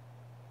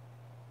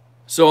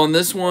 So on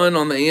this one,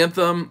 on the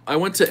Anthem, I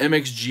went to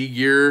MXG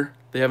Gear.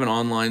 They have an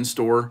online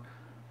store,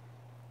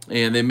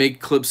 and they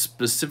make clips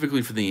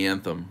specifically for the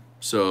Anthem.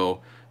 So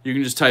you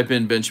can just type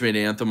in Benchmade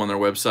Anthem on their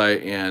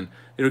website, and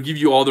it'll give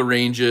you all the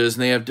ranges,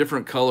 and they have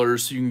different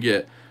colors. So you can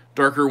get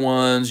darker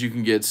ones, you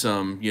can get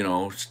some,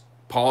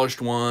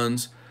 polished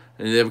ones,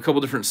 and they have a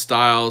couple different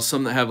styles.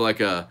 Some that have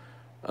like a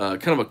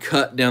kind of a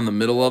cut down the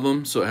middle of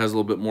them, so it has a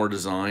little bit more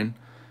design.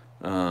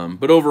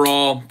 But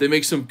overall, they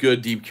make some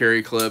good deep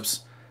carry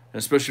clips,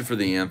 especially for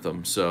the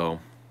Anthem. So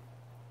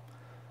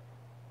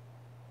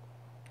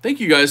Thank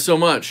you guys so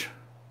much.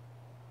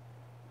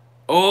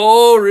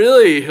 Oh,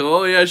 really?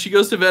 Oh, yeah, she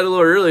goes to bed a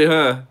little early,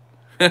 huh?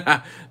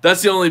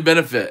 That's the only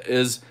benefit,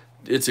 is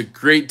it's a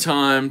great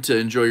time to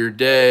enjoy your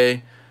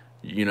day.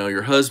 You know,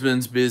 your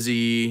husband's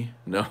busy.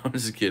 No, I'm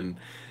just kidding.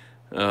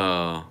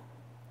 Yeah,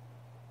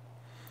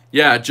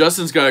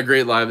 Justin's got a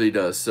great live that he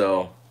does,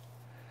 so...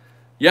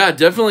 Yeah,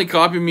 definitely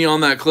copy me on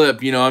that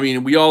clip. You know, I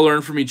mean, we all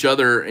learn from each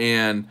other,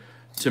 and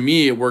to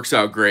me, it works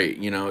out great.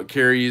 You know, it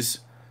carries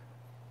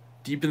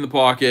deep in the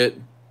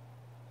pocket.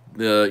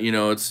 You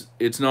know,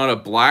 it's not a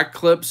black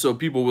clip, so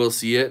people will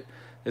see it.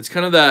 It's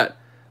kind of that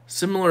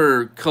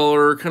similar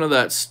color, kind of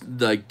that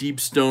like deep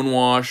stone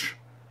wash.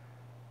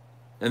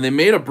 And they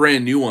made a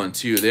brand new one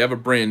too. They have a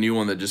brand new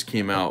one that just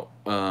came out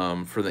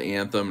for the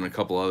Anthem and a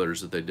couple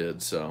others that they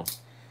did. So,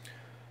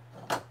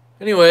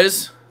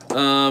 anyways,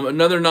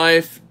 another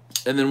knife.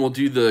 And then we'll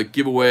do the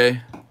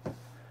giveaway.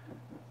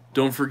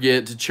 Don't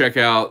forget to check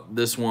out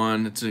this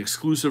one. It's an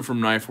exclusive from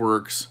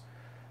KnifeWorks.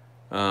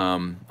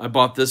 I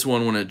bought this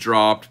one when it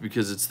dropped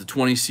because it's the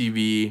 20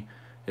 CV.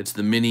 It's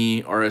the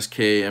mini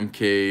RSK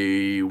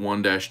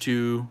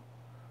MK1-2,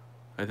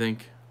 I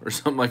think, or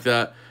something like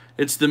that.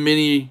 It's the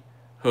mini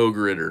Hogue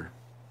Ritter.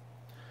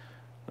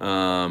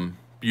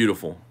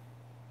 Beautiful.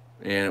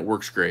 And it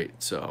works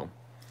great. So,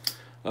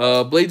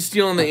 blade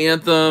steel on the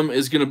Anthem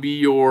is going to be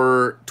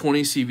your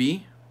 20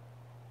 CV.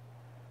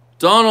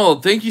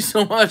 Donald, thank you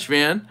so much,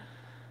 man.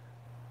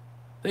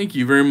 Thank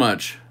you very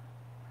much.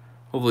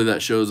 Hopefully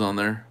that shows on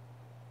there.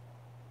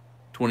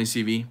 20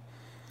 CV.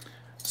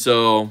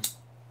 So,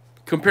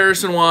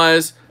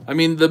 comparison-wise, I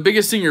mean, the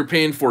biggest thing you're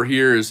paying for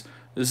here is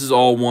this is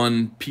all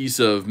one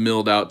piece of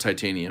milled out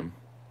titanium.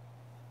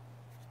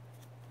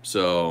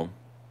 So,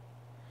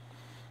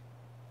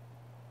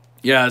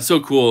 yeah, it's so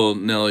cool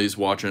Nellie's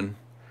watching.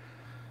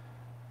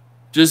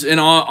 Just, and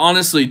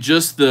honestly,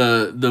 just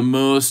the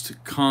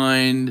most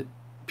kind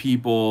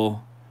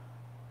people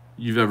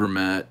you've ever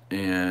met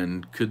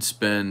and could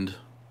spend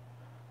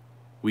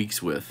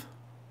weeks with.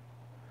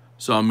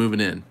 So I'm moving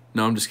in.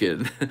 No, I'm just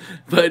kidding.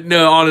 But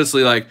no,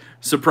 honestly, like,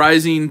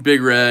 surprising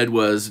Big Red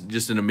was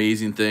just an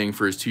amazing thing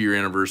for his 2-year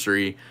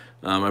anniversary.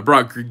 I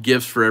brought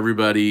gifts for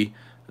everybody,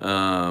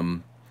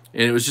 and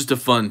it was just a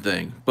fun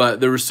thing. But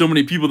there were so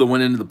many people that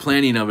went into the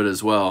planning of it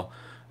as well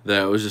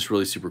that it was just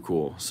really super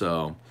cool.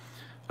 So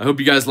I hope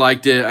you guys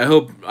liked it.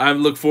 I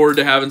look forward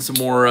to having some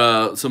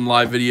more some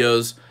live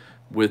videos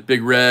with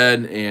Big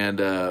Red and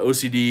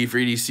OCD for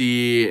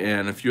EDC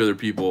and a few other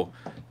people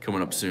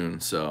coming up soon.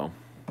 So,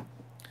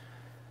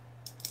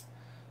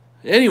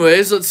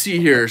 anyways, let's see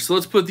here. So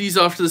let's put these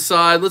off to the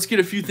side. Let's get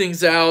a few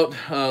things out.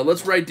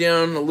 Let's write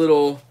down a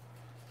little.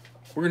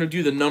 We're gonna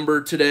do the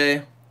number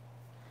today,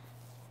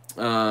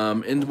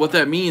 and what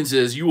that means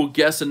is you will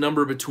guess a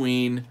number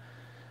between.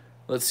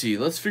 Let's see.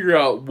 Let's figure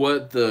out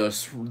what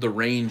the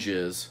range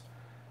is.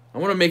 I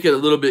want to make it a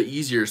little bit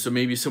easier so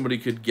maybe somebody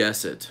could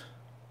guess it.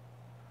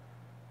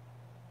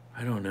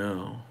 I don't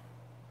know.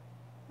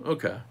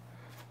 Okay.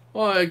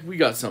 Well, we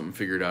got something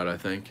figured out, I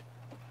think.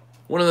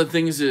 One of the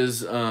things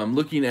is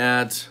looking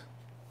at...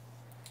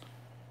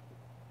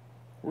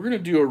 We're going to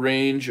do a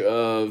range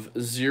of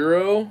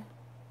 0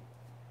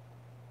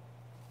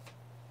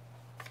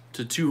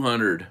 to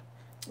 200.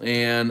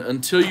 And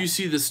until you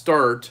see the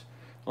start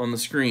on the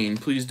screen,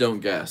 please don't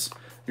guess.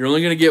 You're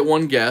only going to get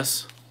one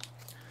guess.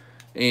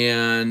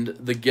 And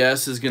the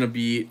guess is going to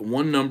be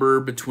one number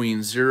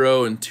between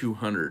 0 and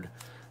 200.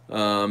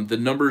 The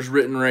number's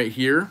written right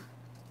here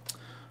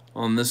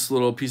on this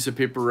little piece of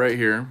paper right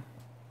here.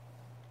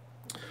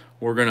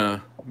 We're going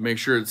to make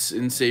sure it's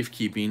in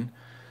safekeeping.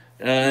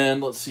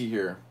 And let's see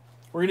here.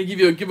 We're going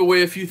to give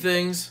away a few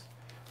things.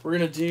 We're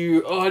going to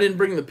do... Oh, I didn't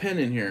bring the pen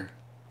in here.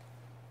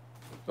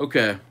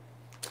 Okay.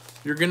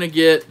 You're going to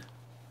get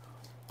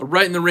a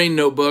Write in the Rain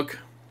notebook,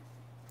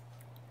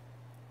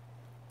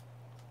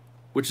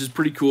 which is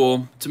pretty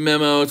cool. It's a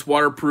memo. It's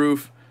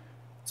waterproof.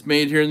 It's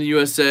made here in the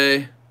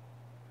USA,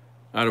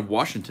 out of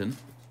Washington,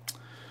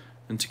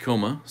 in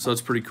Tacoma. So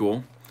that's pretty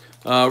cool.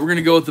 We're going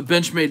to go with the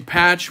Benchmade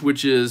patch,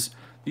 which is,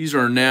 these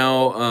are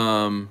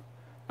now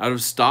out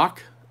of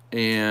stock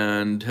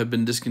and have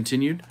been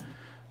discontinued.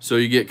 So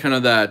you get kind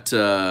of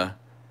that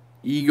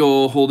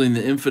eagle holding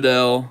the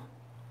infidel.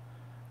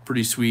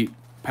 Pretty sweet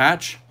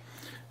patch.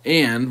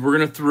 And we're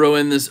going to throw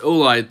in this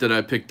Olight that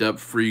I picked up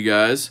for you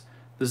guys.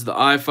 This is the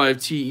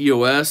i5T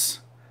EOS.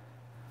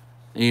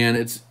 And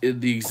it's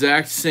the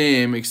exact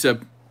same,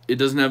 except it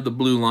doesn't have the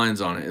blue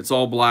lines on it. It's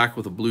all black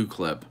with a blue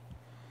clip.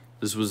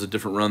 This was a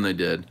different run they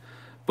did.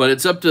 But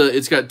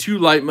it's got 2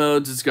 light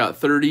modes. It's got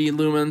 30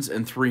 lumens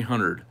and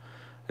 300.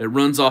 It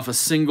runs off a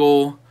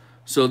single.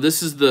 So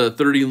this is the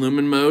 30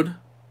 lumen mode.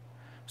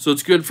 So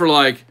it's good for,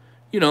 like,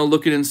 you know,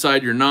 looking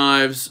inside your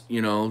knives,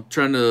 you know,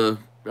 trying to,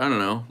 I don't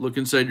know, look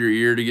inside your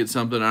ear to get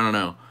something, I don't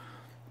know.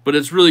 But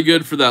it's really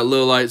good for that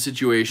low light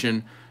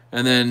situation.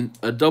 And then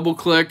a double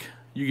click,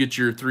 you get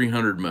your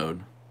 300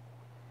 mode.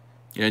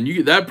 And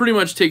that pretty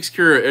much takes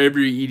care of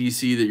every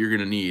EDC that you're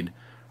going to need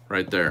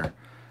right there.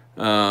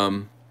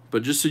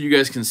 But just so you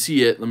guys can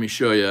see it, let me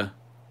show you.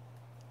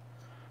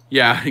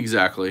 Yeah,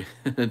 exactly,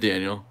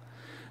 Daniel.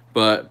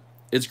 But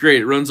it's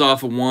great. It runs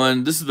off of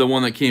one. This is the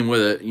one that came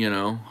with it, you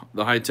know,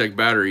 the high-tech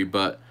battery,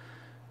 but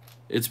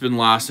it's been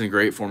lasting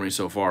great for me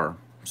so far.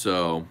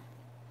 So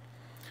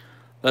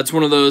that's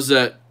one of those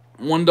that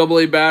one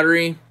AA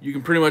battery, you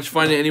can pretty much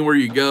find it anywhere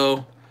you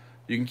go.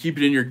 You can keep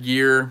it in your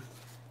gear.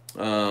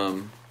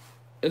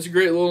 It's a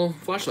great little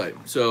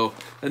flashlight. So,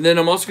 and then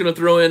I'm also going to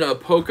throw in a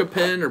Poca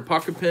pen or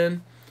Poca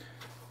pen.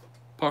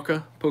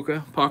 Poca.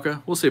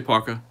 We'll say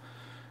Poca.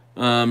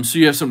 So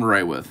you have something to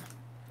write with.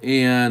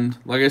 And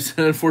like I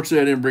said,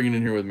 unfortunately, I didn't bring it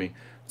in here with me.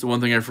 It's the one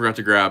thing I forgot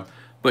to grab.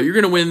 But you're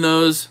going to win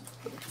those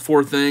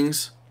 4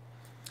 things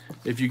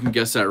if you can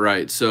guess that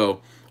right.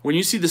 So when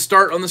you see the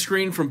start on the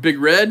screen from Big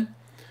Red,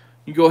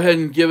 you go ahead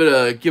and give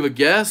a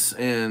guess.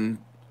 And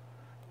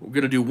we're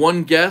going to do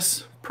 1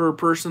 guess per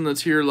person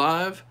that's here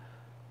live.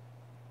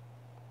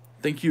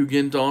 Thank you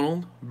again,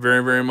 Donald,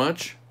 very, very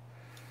much.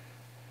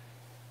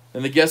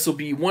 And the guess will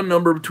be one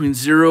number between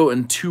 0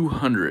 and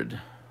 200.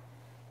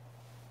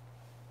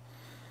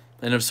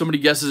 And if somebody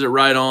guesses it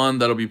right on,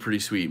 that'll be pretty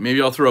sweet.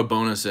 Maybe I'll throw a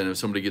bonus in if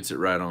somebody gets it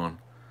right on.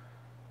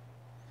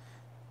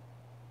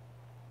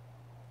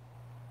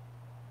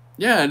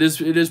 Yeah, it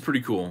is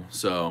pretty cool.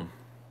 So,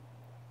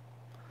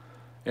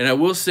 and I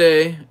will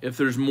say, if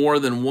there's more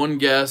than 1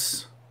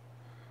 guess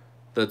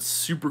that's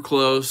super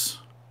close,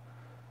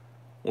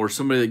 or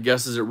somebody that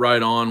guesses it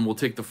right on, we'll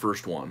take the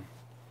first one.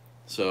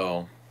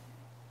 So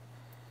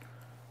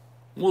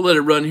we'll let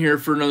it run here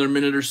for another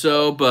minute or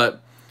so.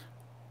 But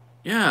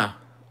yeah,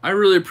 I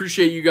really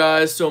appreciate you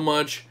guys so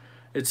much.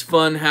 It's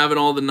fun having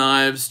all the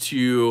knives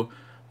to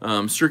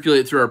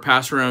circulate through our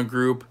pass around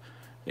group.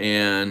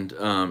 And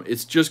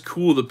it's just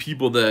cool, the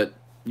people that,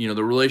 you know,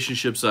 the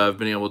relationships I've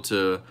been able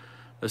to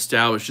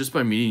establish just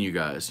by meeting you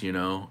guys, you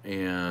know,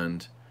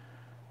 and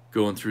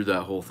going through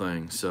that whole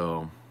thing.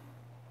 So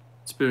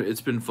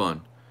it's been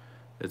fun.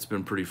 It's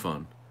been pretty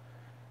fun.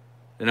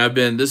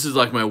 And this is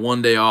like my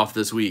 1 day off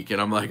this week,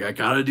 and I'm like, I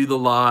gotta do the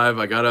live.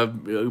 I gotta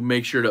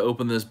make sure to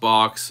open this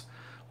box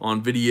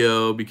on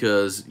video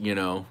because, you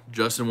know,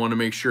 Justin wanted to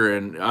make sure,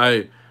 and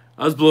I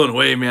was blown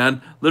away,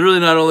 man.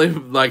 Literally not only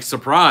like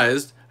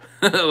surprised,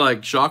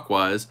 like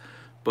shock-wise,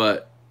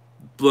 but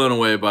blown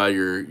away by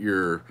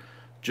your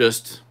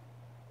just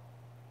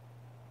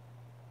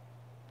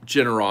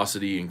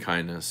generosity and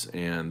kindness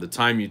and the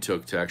time you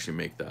took to actually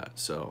make that.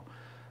 So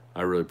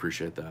I really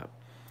appreciate that.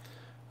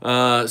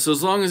 So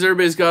as long as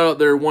everybody's got out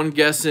there 1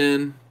 guess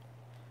in,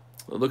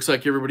 it looks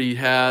like everybody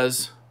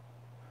has.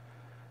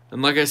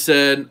 And like I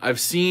said, I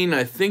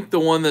think the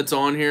one that's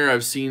on here,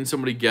 I've seen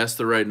somebody guess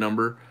the right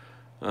number.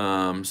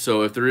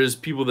 So if there is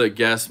people that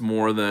guess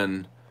more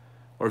than,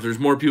 or if there's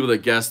more people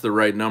that guess the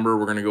right number,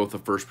 we're going to go with the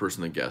first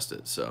person that guessed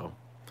it. So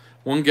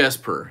 1 guess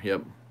per,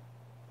 yep.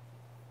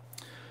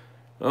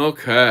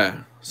 Okay,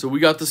 so we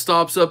got the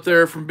stops up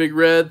there from Big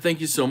Red. Thank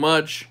you so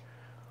much.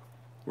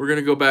 We're going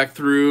to go back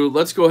through.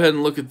 Let's go ahead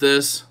and look at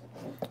this.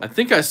 I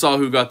think I saw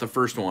who got the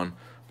first one,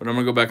 but I'm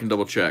going to go back and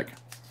double check.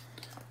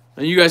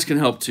 And you guys can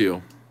help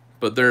too.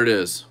 But there it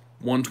is,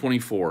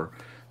 124.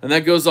 And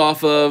that goes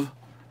off of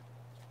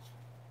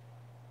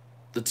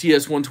the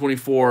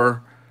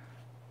TS-124,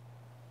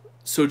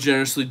 so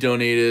generously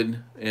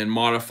donated and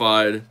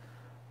modified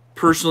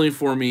personally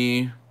for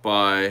me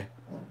by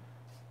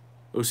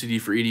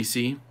OCD for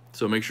EDC.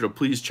 So make sure to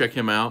please check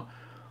him out.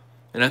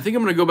 And I think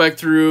I'm going to go back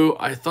through.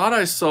 I thought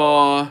I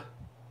saw,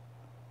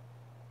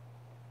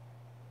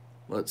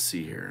 let's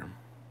see here.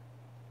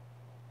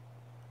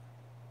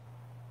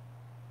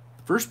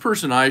 The first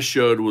person I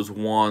showed was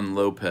Juan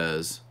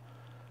Lopez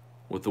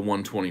with the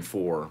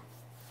 124.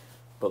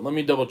 But let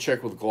me double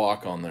check with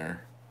Glock on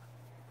there.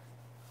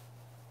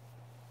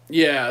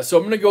 Yeah, so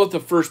I'm going to go with the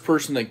first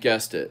person that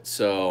guessed it.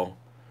 So,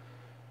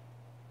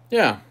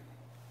 yeah.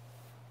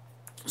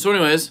 So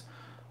anyways,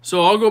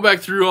 so I'll go back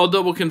through, I'll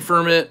double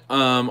confirm it.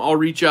 I'll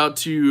reach out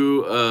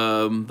to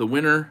the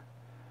winner.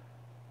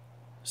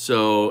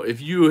 So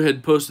if you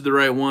had posted the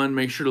right one,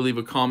 make sure to leave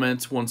a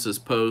comment once this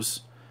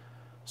posts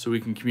so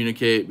we can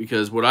communicate,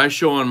 because what I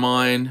show on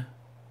mine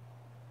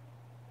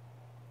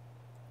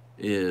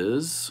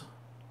is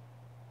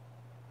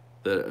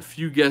that a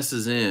few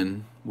guesses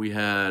in, we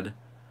had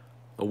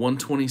a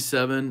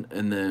 127,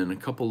 and then a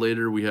couple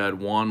later we had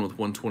Juan with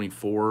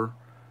 124.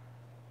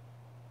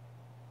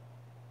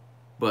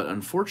 But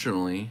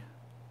unfortunately,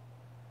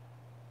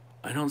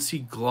 I don't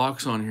see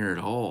Glocks on here at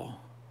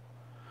all.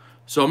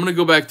 So I'm going to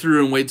go back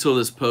through and wait till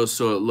this posts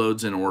so it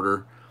loads in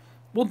order.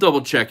 We'll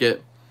double check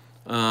it.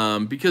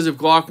 Because if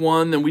Glock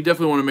won, then we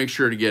definitely want to make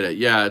sure to get it.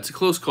 Yeah, it's a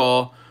close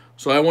call.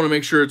 So I want to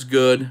make sure it's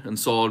good and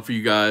solid for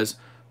you guys.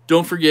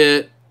 Don't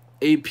forget,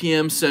 8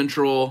 p.m.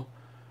 Central,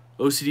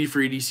 OCD for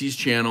EDC's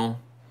channel.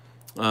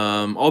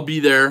 I'll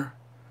be there,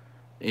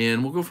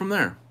 and we'll go from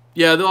there.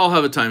 Yeah, they'll all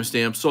have a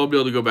timestamp, so I'll be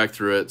able to go back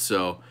through it.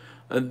 So,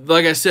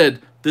 like I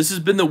said, this has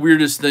been the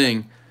weirdest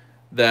thing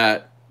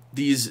that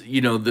these,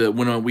 you know,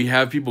 when we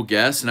have people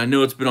guess, and I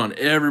know it's been on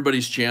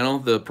everybody's channel,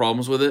 the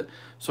problems with it.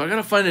 So I got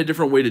to find a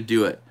different way to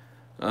do it,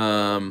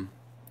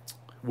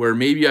 where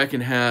maybe I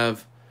can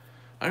have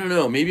I don't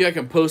know, maybe I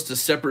can post a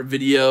separate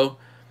video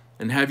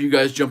and have you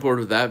guys jump over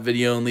to that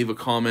video and leave a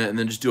comment and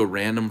then just do a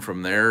random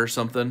from there or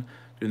something,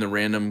 doing the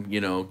random,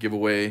 you know,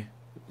 giveaway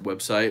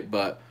website.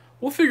 But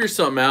we'll figure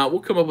something out.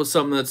 We'll come up with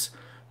something that's,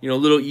 you know, a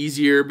little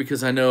easier,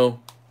 because I know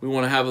we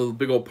want to have a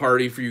big old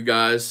party for you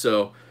guys.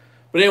 So,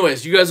 but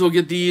anyways, you guys will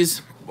get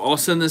these. I'll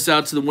send this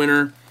out to the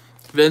winner.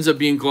 If it ends up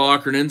being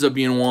Glock or it ends up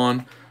being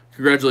Juan,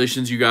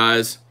 congratulations, you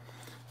guys.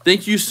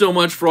 Thank you so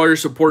much for all your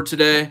support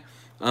today.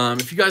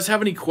 If you guys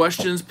have any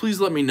questions, please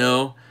let me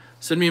know.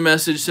 Send me a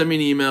message, send me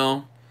an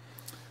email,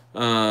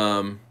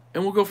 and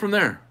we'll go from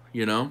there,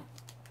 you know.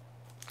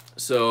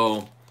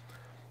 So,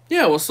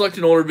 yeah, we'll select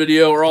an older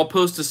video, or I'll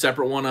post a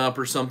separate one up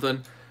or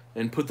something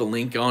and put the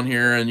link on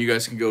here, and you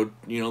guys can go,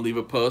 you know, leave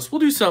a post. We'll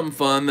do something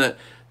fun that,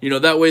 you know,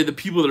 that way the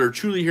people that are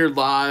truly here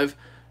live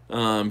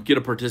get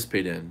to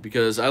participate in,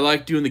 because I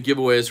like doing the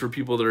giveaways for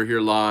people that are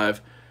here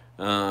live,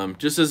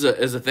 just as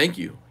a thank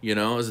you, you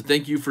know, as a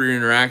thank you for your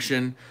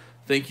interaction.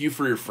 Thank you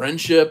for your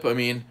friendship. I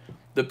mean,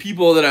 the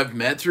people that I've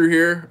met through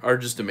here are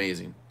just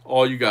amazing.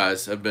 All you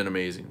guys have been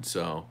amazing.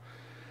 So,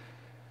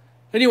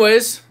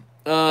 anyways,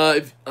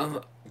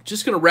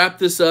 just going to wrap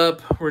this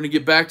up. We're going to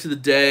get back to the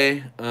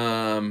day. We're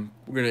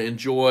going to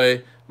enjoy.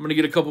 I'm going to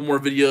get a couple more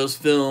videos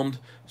filmed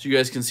so you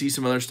guys can see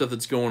some other stuff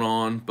that's going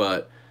on.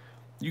 But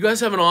you guys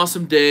have an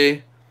awesome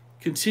day.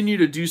 Continue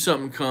to do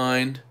something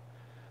kind.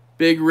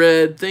 Big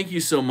Red, thank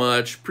you so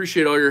much.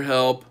 Appreciate all your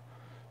help.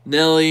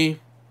 Nelly,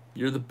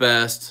 you're the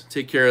best.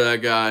 Take care of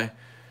that guy.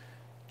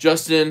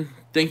 Justin,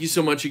 thank you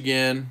so much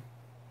again.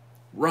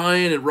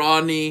 Ryan and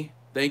Rodney,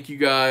 thank you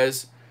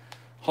guys.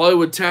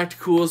 Hollywood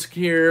Tacticals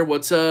here.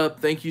 What's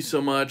up? Thank you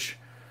so much.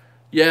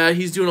 Yeah,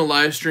 he's doing a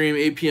live stream,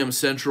 8 p.m.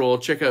 Central.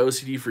 Check out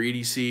OCD for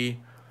EDC.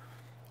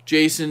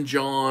 Jason,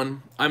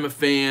 John, I'm a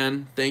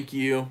fan. Thank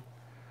you.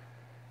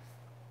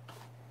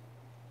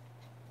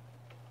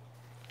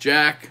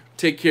 Jack,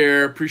 take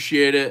care.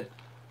 Appreciate it.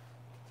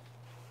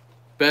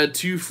 Bad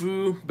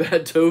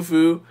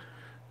Tofu.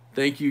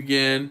 Thank you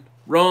again.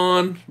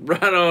 Ron,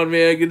 right on,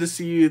 man. Good to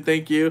see you.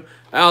 Thank you.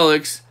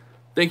 Alex,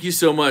 thank you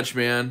so much,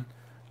 man.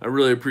 I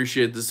really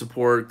appreciate the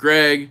support.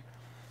 Greg,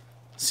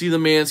 see the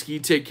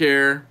Mansky. Take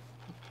care.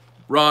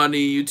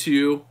 Rodney, you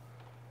too.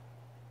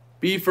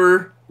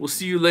 Beefer, we'll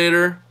see you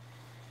later.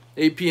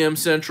 8 p.m.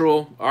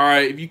 Central. All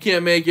right, if you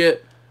can't make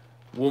it,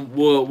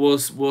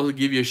 we'll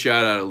give you a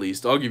shout out at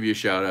least. I'll give you a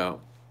shout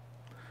out.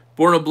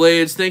 Born of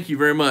Blades, thank you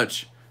very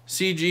much.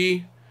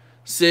 CG,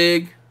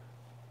 Sig,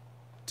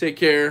 take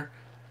care.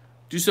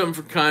 Do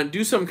something kind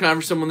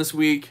for someone this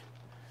week.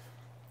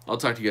 I'll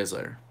talk to you guys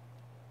later.